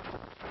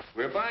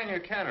 We're buying your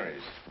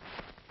canneries.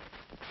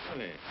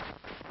 Really?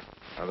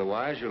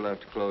 Otherwise, you'll have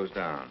to close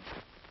down.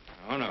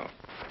 Oh, no.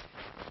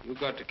 You've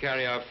got to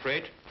carry our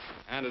freight,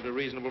 and at a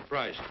reasonable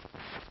price.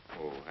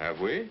 Oh, have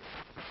we?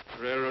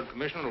 The Railroad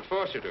Commission will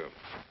force you to.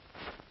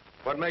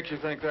 What makes you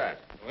think that?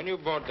 When you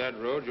bought that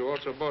road, you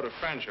also bought a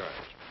franchise.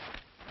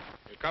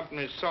 Your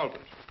company's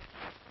solvent.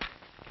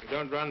 If you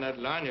don't run that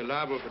line, you're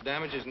liable for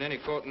damages in any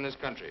court in this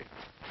country.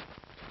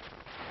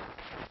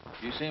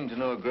 You seem to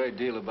know a great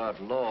deal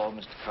about law,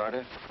 Mr.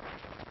 Carter.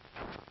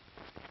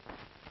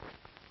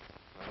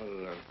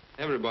 Well,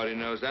 everybody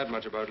knows that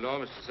much about law,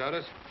 Mr.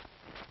 Sardis.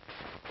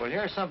 Well,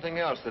 here's something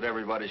else that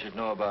everybody should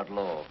know about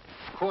law.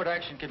 Court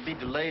action can be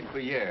delayed for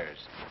years.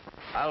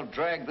 I'll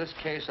drag this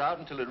case out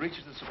until it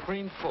reaches the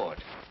Supreme Court.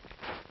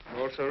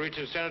 Also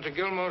reaches Senator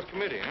Gilmore's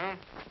committee, huh?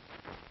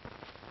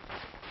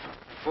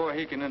 Before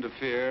he can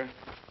interfere,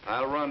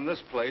 I'll run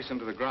this place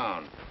into the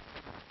ground.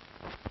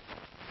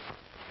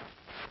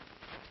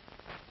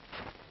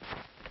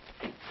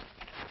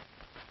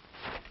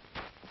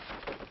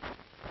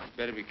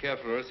 Better be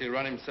careful, or else he'll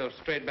run himself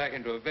straight back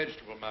into a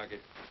vegetable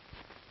market.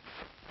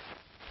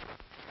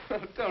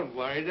 Don't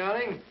worry,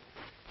 darling.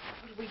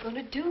 What are we going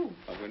to do?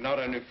 Well, we'll not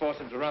only force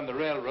him to run the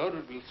railroad,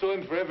 but we'll sue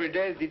him for every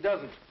day that he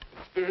doesn't.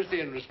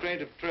 Conspiracy and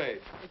restraint of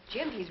trade. But,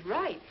 Jim, he's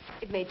right.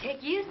 It may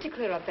take years to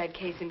clear up that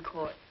case in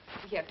court.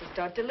 We have to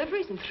start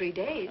deliveries in 3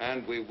 days.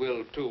 And we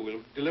will, too.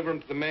 We'll deliver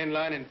them to the main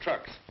line in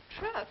trucks.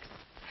 Trucks?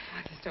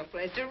 There's no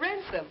place to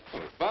rent them.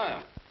 We'll buy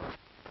them.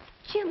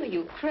 Jim, are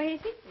you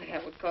crazy?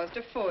 That would cost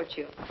a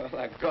fortune. Well,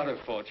 I've got a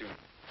fortune.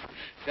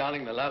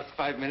 Darling, the last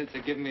 5 minutes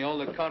have given me all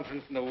the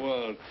confidence in the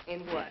world.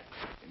 In what?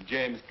 In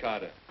James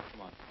Carter.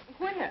 Come on.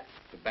 Where?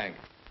 The bank.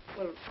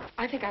 Well,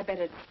 I think I'd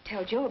better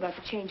tell Joe about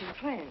the change in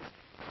plans.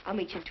 I'll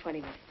meet you in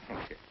 20 minutes.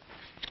 Okay.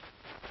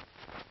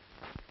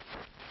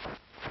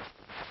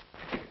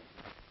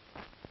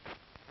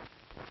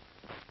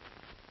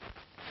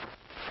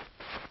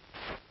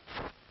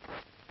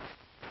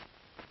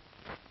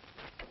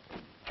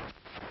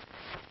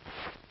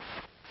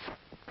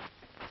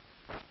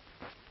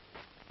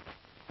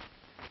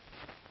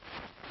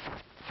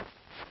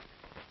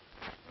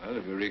 Well,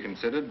 have you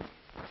reconsidered?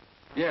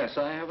 Yes,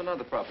 I have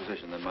another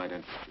proposition that might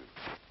interest you.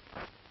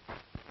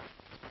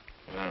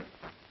 Well,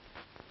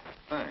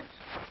 thanks.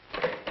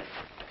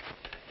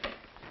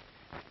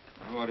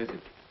 What is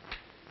it?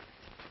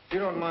 If you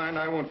don't mind,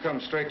 I won't come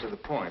straight to the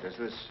point, as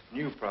this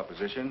new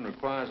proposition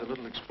requires a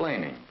little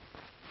explaining.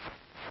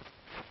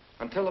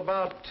 Until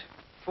about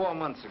 4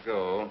 months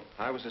ago,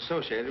 I was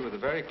associated with a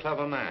very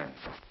clever man.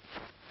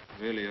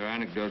 Really, your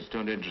anecdotes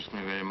don't interest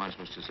me very much,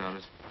 Mr.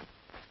 Saunders.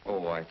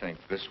 Oh, I think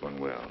this one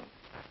will.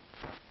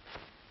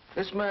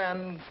 This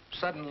man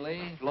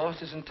suddenly lost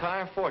his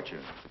entire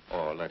fortune,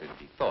 or let it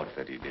be thought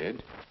that he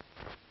did.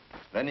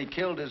 Then he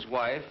killed his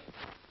wife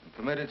and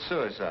committed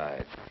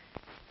suicide,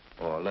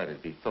 or let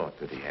it be thought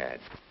that he had.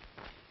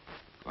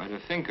 Quite a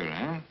thinker,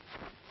 eh?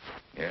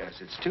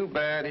 Yes, it's too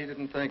bad he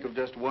didn't think of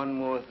just one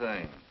more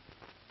thing.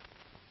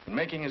 In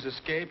making his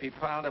escape, he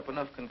piled up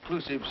enough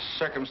conclusive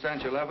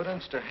circumstantial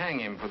evidence to hang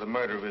him for the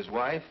murder of his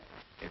wife,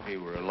 if he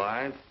were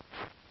alive,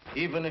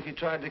 even if he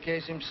tried the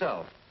case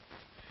himself.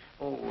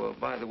 Oh,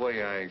 by the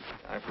way,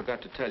 I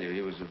forgot to tell you, he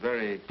was a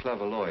very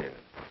clever lawyer.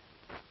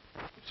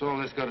 What's all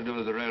this got to do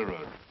with the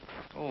railroad?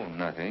 Oh,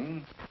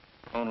 nothing.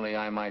 Only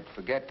I might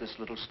forget this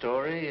little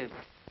story if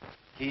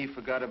he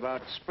forgot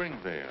about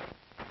Springvale.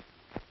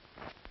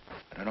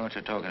 I don't know what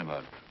you're talking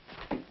about.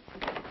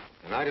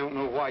 And I don't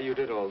know why you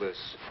did all this,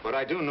 but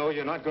I do know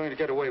you're not going to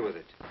get away with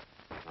it.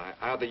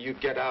 Either you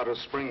get out of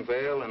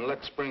Springvale and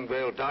let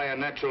Springvale die a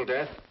natural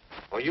death,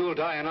 or you'll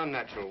die an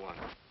unnatural one.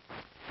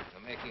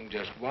 You're making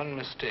just one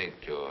mistake,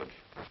 George.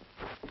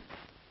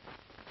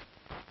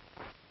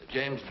 The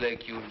James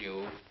Blake you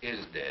knew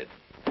is dead.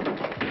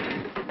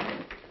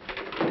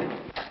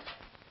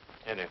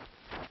 Anyway,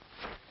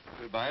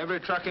 we'll buy every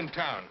truck in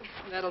town.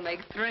 That'll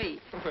make 3.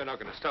 We're not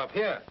going to stop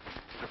here.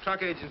 The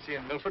truck agency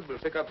in Milford will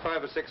pick up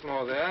 5 or 6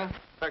 more there. In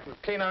fact, we'll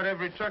clean out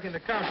every truck in the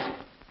county.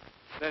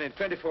 Then in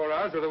 24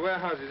 hours, with the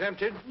warehouse is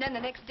emptied... And then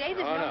the next day,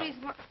 there's no nobody's...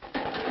 No.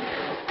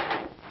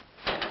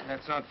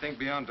 Let's not think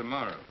beyond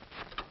tomorrow.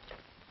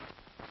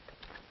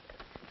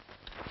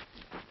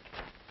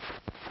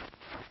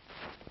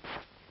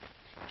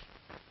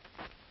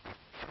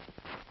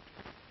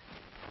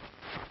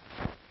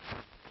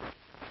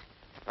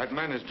 That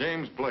man is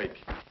James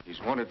Blake.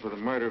 He's wanted for the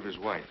murder of his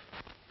wife.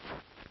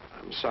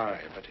 I'm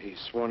sorry, but he's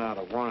sworn out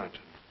a warrant.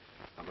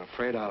 I'm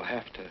afraid I'll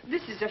have to...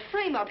 This is a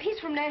frame-up. He's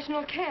from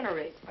National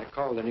Canneries. I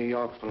called the New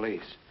York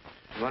police.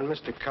 When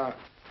Mr.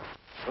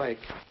 Blake...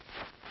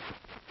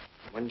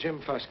 When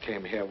Jim first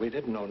came here, we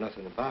didn't know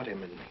nothing about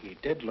him, and he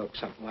did look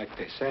something like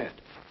they said.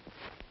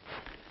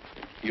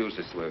 Use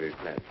this where we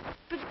plan.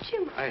 But,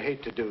 Jim... I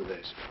hate to do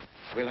this.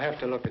 We'll have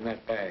to look in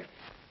that bag.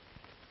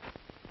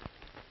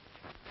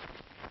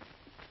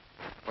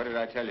 What did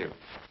I tell you?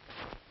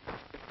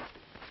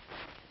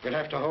 We'll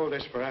have to hold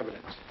this for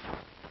evidence.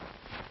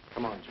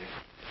 Come on, Jim.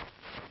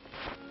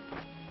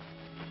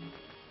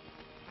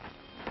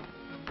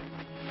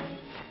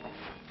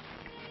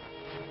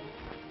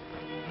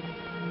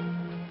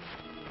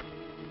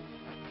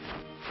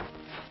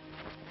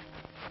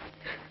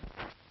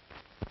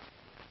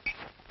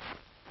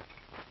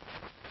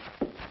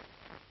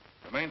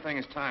 The main thing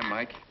is time,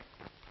 Mike.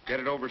 Get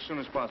it over as soon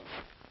as possible.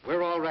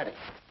 We're all ready.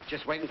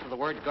 Just waiting for the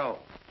word go.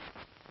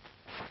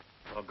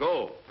 Well,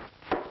 go.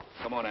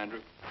 Come on,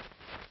 Andrew.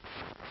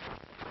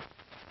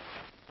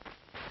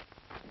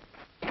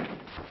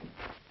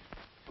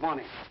 Come on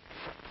in.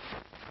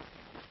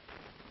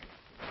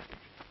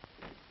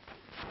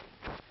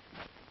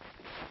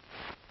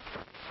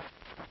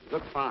 You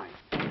look fine.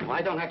 Well,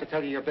 I don't have to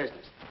tell you your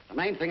business. The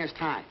main thing is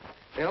time.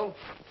 Bill,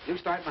 you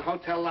start in the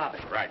hotel lobby.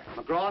 Right.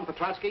 McGraw and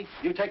Petrotsky,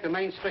 you take the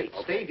main street.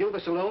 Okay. Steve, you the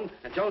saloon,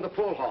 and Joe the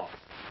pool hall.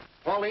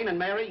 Pauline and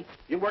Mary,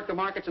 you work the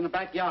markets in the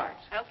backyards.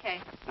 Okay.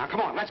 Now,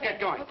 come on, let's get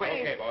going, quick.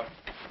 Okay, boy.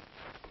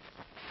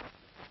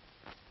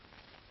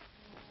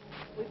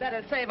 We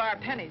better save our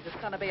pennies. It's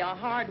going to be a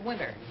hard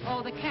winter.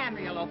 Oh, the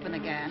cannery will open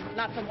again.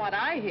 Not from what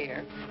I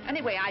hear.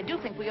 Anyway, I do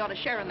think we ought to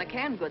share in the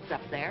canned goods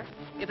up there.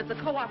 If it's a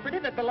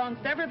cooperative, it belongs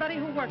to everybody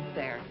who works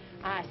there.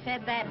 I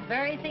said that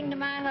very thing to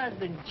my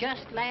husband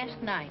just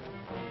last night.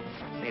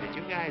 Say, did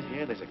you guys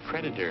hear there's a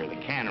creditor of the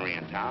cannery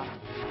in town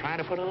trying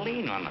to put a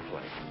lien on the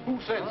place? Who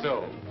said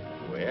so?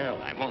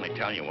 Well, I'm only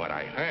telling you what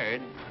I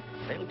heard.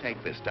 They'll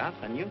take the stuff,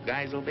 and you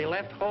guys will be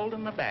left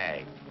holding the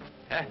bag.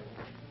 Huh?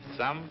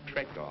 Some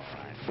trick, all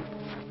right.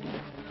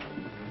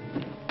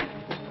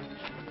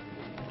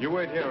 You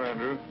wait here,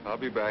 Andrew. I'll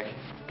be back.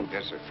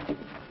 Yes, sir.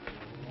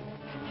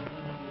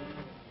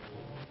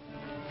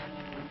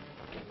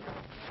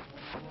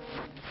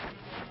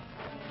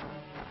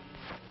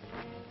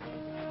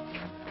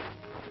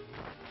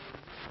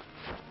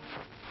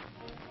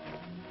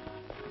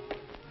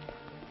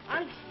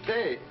 I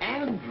say,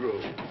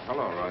 Andrew.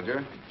 Hello,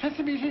 Roger.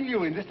 Pleasure meeting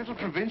you in this little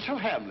provincial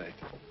hamlet.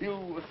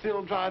 You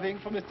still driving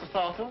for Mr.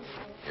 Sartor?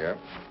 Yep.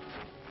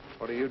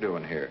 What are you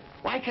doing here?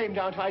 Well, I came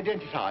down to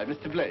identify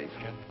Mr. Blake.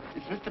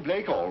 It's Mr.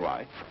 Blake, all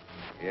right.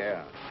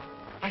 Yeah.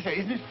 I say,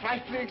 isn't it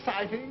frightfully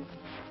exciting?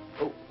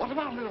 Oh, what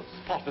about a little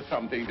spot or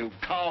something to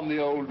calm the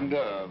old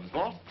nerves,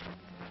 what?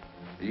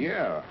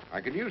 Yeah, I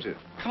could use it.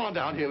 Come on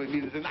down here with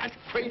me. There's a nice,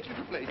 quaint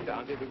little place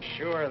down here.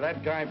 Sure,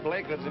 that guy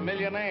Blake was a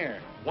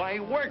millionaire. Why, he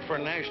worked for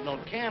National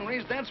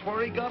Canneries. That's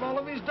where he got all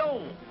of his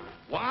dough.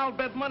 Well, I'll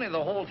bet money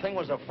the whole thing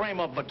was a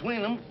frame-up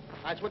between them.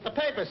 That's what the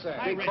paper said.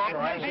 Big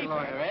corporation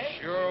lawyer, eh?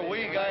 Sure,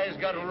 we guys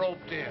got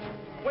roped in.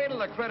 Wait till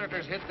the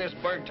creditors hit this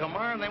burg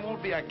tomorrow, and there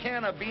won't be a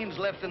can of beans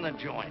left in the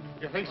joint.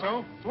 You think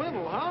so?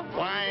 Swindle, huh?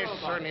 Why,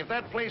 certainly. If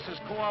that place is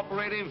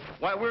cooperative,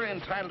 why, we're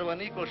entitled to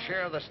an equal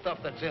share of the stuff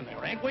that's in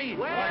there, ain't we?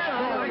 No,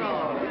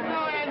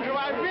 Andrew,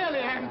 I really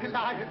am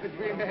delighted that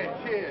we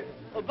met here.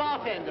 Oh,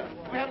 bartender,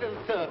 we have a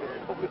little service.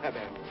 What will you have,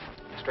 Andrew?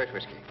 Straight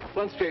whiskey.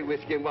 One straight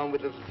whiskey and one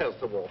with a little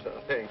seltzer water.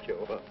 Thank you.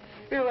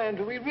 You know,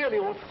 Andrew, we really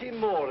ought to see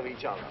more of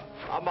each other.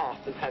 Our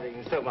masters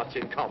having so much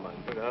in common,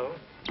 you know?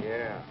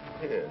 Yeah.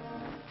 Yes.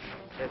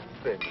 That's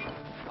the thing.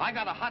 I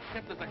got a hot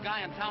tip. There's a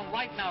guy in town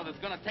right now that's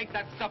going to take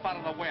that stuff out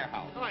of the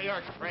warehouse. Oh,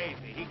 you're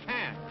crazy. He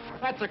can't.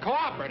 That's a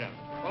cooperative.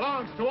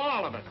 Belongs to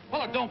all of us.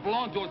 Well, it don't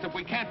belong to us if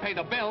we can't pay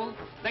the bills.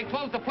 They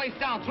closed the place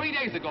down 3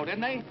 days ago,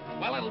 didn't they?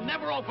 Well, it'll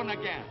never open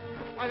again.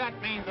 Why,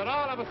 that means that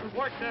all of us who've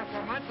worked there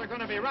for months are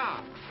going to be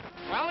robbed.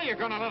 Well, you're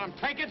going to let them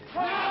take it?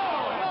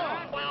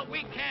 No! Well,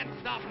 we can't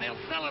stop them. They'll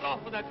sell it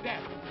off with a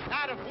debt.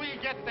 Not if we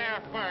get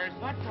there first.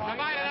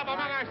 Divide it up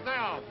among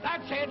ourselves.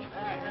 That's it.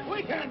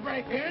 We can't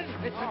break in.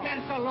 It's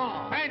against the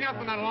law. Ain't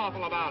nothing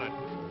unlawful about it.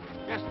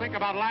 Just think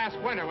about last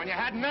winter when you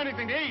hadn't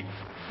anything to eat.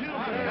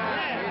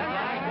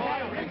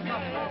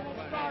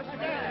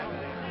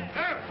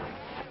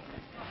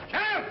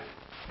 Sheriff!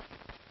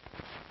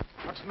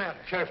 What's the matter?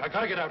 Sheriff, I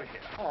gotta get out of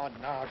here. Oh,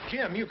 now,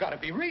 Jim, you gotta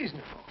be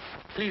reasonable.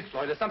 Please,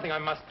 Floyd, there's something I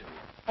must do.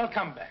 I'll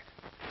come back.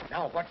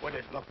 Now, what would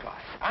it look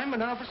like? I'm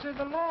an officer of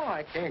the law.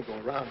 I can't go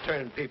around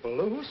turning people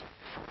loose.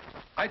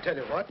 I tell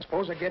you what,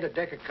 suppose I get a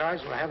deck of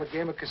cards and we'll have a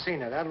game of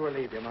casino. That'll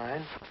relieve your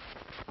mind.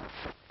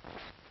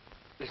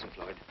 Listen,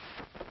 Floyd.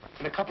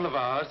 In a couple of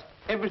hours,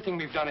 everything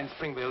we've done in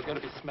Springvale is going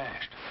to be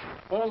smashed.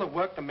 All the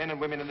work the men and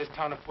women in this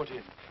town have put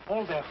in,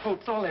 all their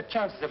hopes, all their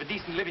chances of a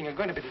decent living are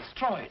going to be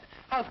destroyed.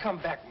 I'll come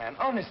back, man,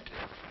 honestly.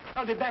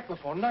 I'll be back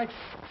before nightfall.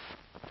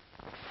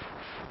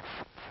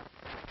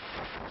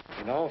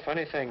 You know, a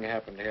funny thing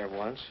happened here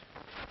once.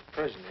 A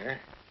prisoner.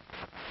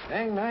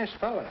 Dang nice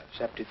fella,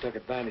 except he took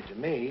advantage of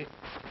me.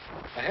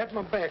 I had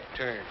my back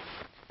turned.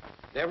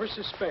 Never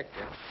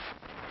suspected.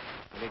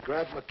 And he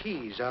grabbed my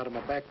keys out of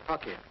my back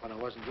pocket when I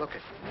wasn't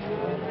looking.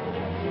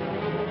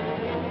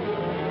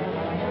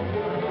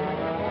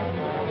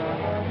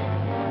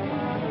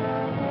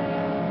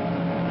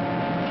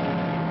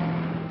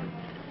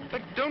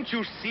 But don't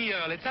you see,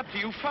 Earl, it's up to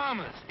you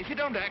farmers. If you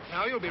don't act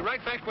now, you'll be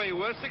right back where you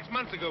were 6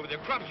 months ago with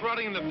your crops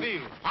rotting in the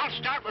field. I'll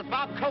start with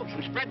Bob Coates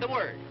and spread the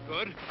word.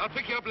 Good. I'll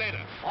pick you up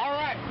later. All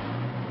right.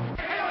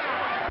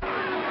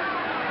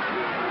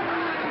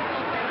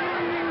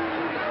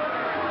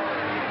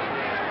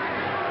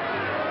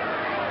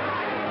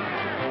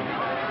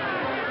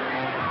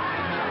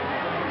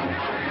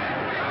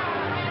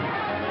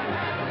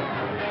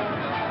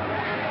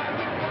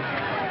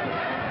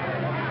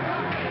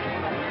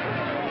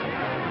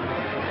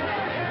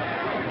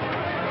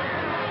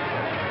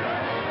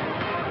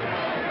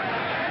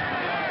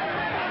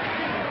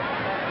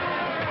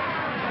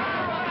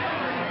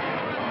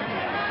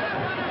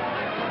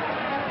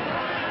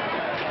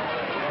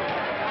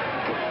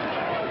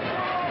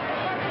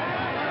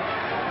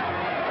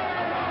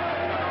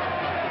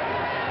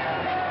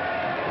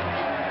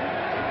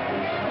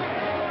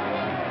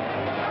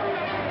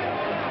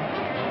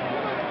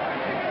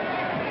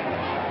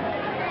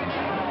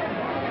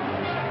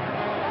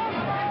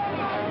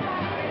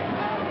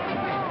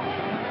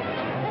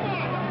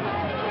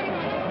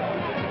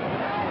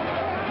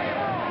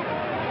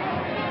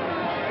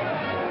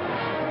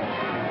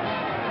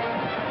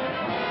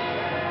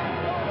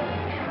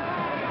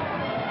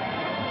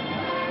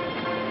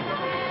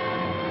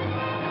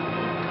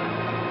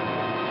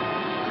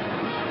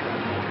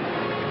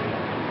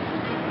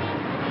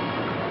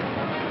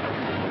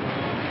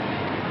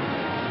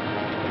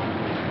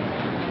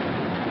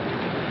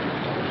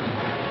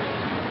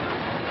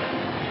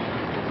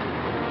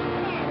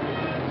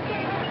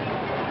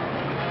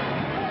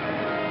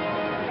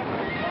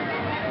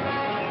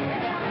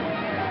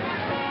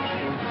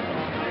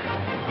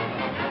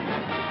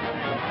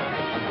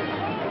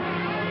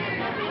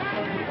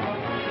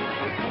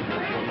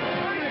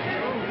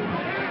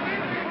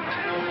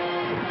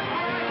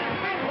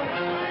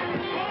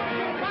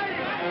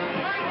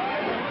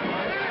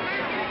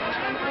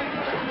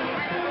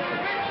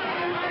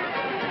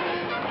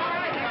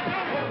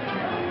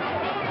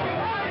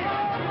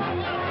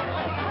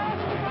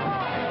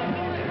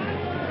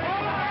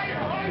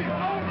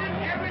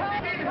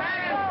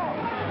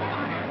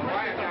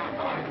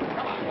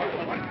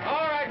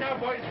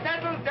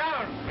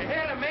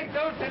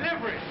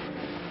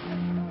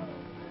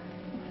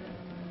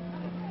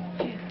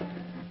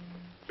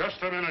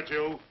 Just a minute,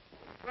 you.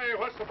 Hey,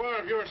 what's the bar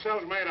of your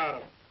cells made out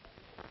of?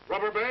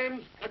 Rubber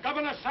bands? The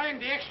governor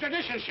signed the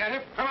extradition,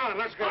 Sheriff. Come on,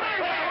 let's go. Wait a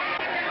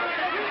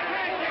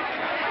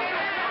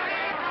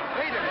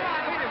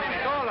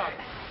minute, all of you.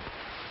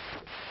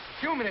 A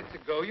few minutes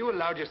ago, you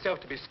allowed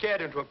yourself to be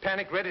scared into a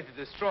panic ready to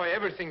destroy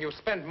everything you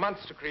spent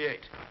months to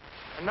create.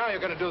 And now you're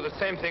going to do the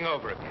same thing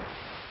over again.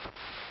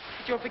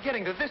 But you're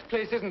forgetting that this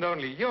place isn't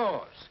only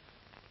yours.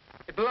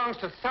 It belongs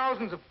to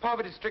thousands of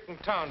poverty-stricken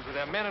towns with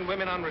their men and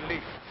women on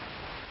relief.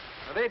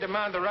 Now, they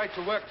demand the right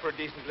to work for a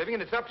decent living,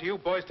 and it's up to you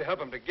boys to help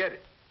them to get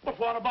it. But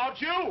what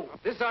about you?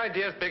 This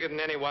idea's bigger than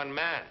any one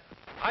man.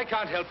 I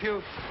can't help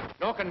you,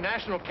 nor can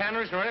national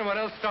canneries nor anyone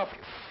else stop you.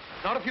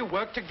 Not if you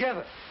work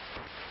together.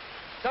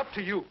 It's up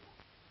to you.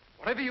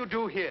 Whatever you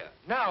do here,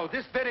 now,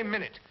 this very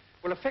minute,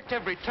 will affect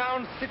every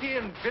town, city,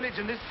 and village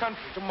in this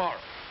country tomorrow.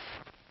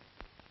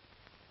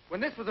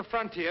 When this was a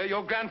frontier,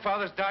 your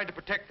grandfathers died to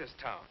protect this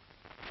town.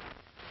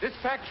 This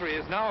factory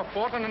is now a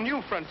fort on a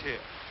new frontier.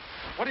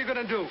 What are you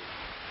going to do?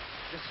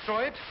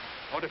 Destroy it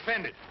or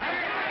defend it?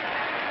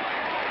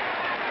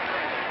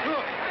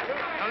 Good.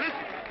 Now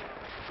listen.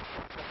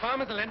 The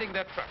farmers are lending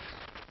their trucks.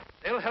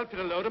 They'll help you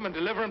to load them and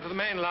deliver them to the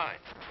main line.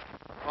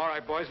 All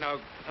right, boys, now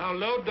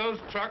load those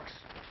trucks.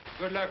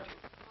 Good luck to you.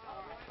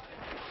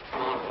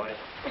 Come on, boys.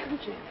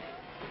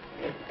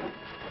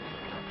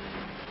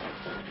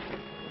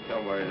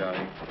 Don't worry,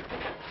 darling.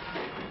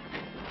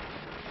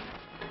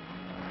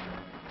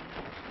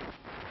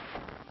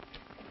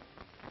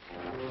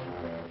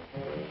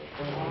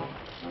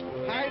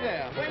 Hi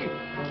there. Wait.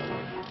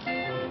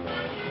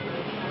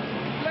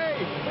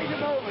 Wait a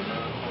moment.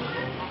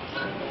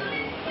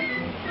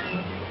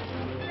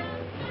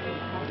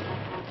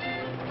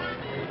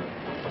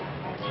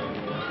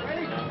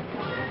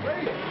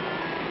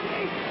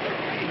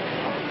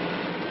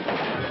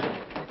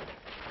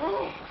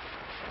 Oh,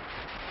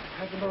 I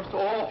had the most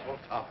awful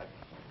time.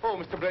 Oh,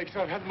 Mr. Blake,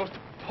 sir, I had the most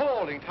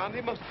appalling time,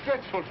 the most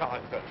dreadful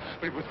time, sir.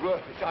 But it was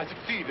worth it. I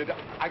succeeded.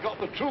 I got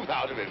the truth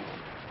out of him.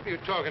 What are you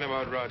talking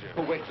about, Roger?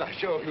 Oh, wait till I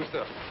show you,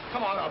 sir.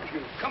 Come on out,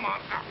 you. Come on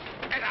out.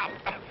 Get out.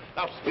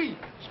 Now, speak.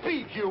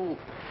 Speak, you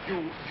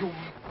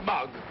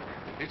mug.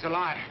 It's a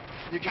lie.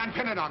 You can't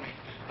pin it on me.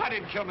 I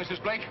didn't kill Mrs.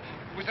 Blake.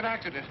 It was an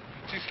accident.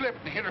 She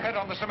slipped and hit her head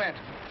on the cement.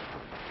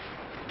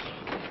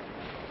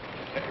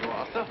 There you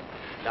are, sir.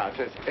 Now, if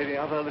there's any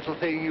other little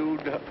thing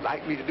you'd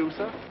like me to do,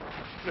 sir?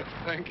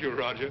 Thank you,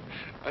 Roger.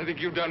 I think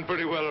you've done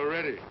pretty well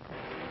already.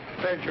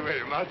 Thank you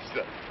very much,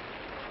 sir.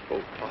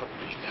 Oh, pardon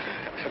me, sir.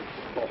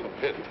 Oh,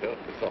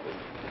 sorry.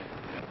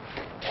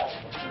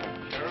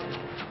 Sheriff,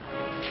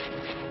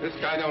 this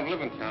guy don't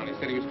live in town. He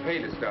said he was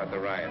paid to start the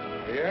riot.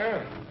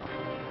 Yeah?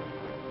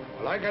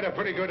 Well, I got a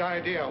pretty good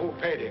idea who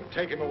paid him.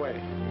 Take him away.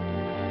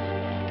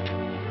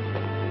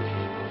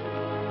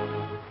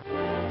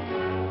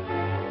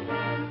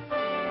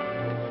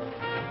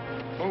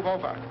 Move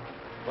over.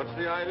 What's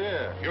the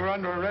idea? You're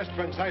under arrest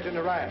for inciting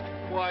the riot.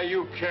 Why,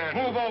 you can't.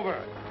 Move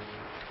over.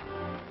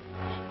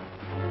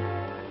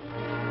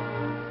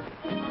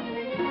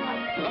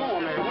 Come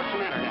on there. What's the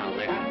matter down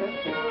there?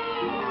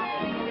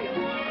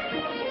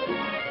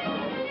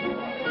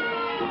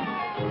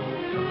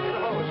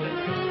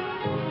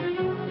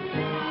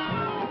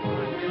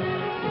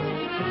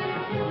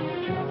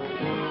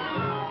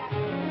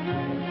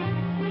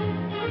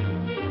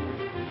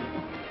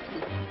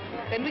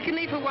 Then we can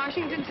leave for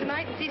Washington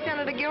tonight and see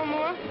Senator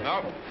Gilmore?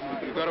 No,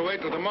 you've got to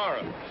wait till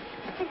tomorrow.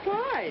 But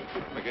why?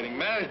 We're getting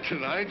married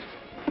tonight.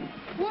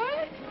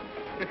 What?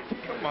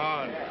 Come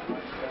on.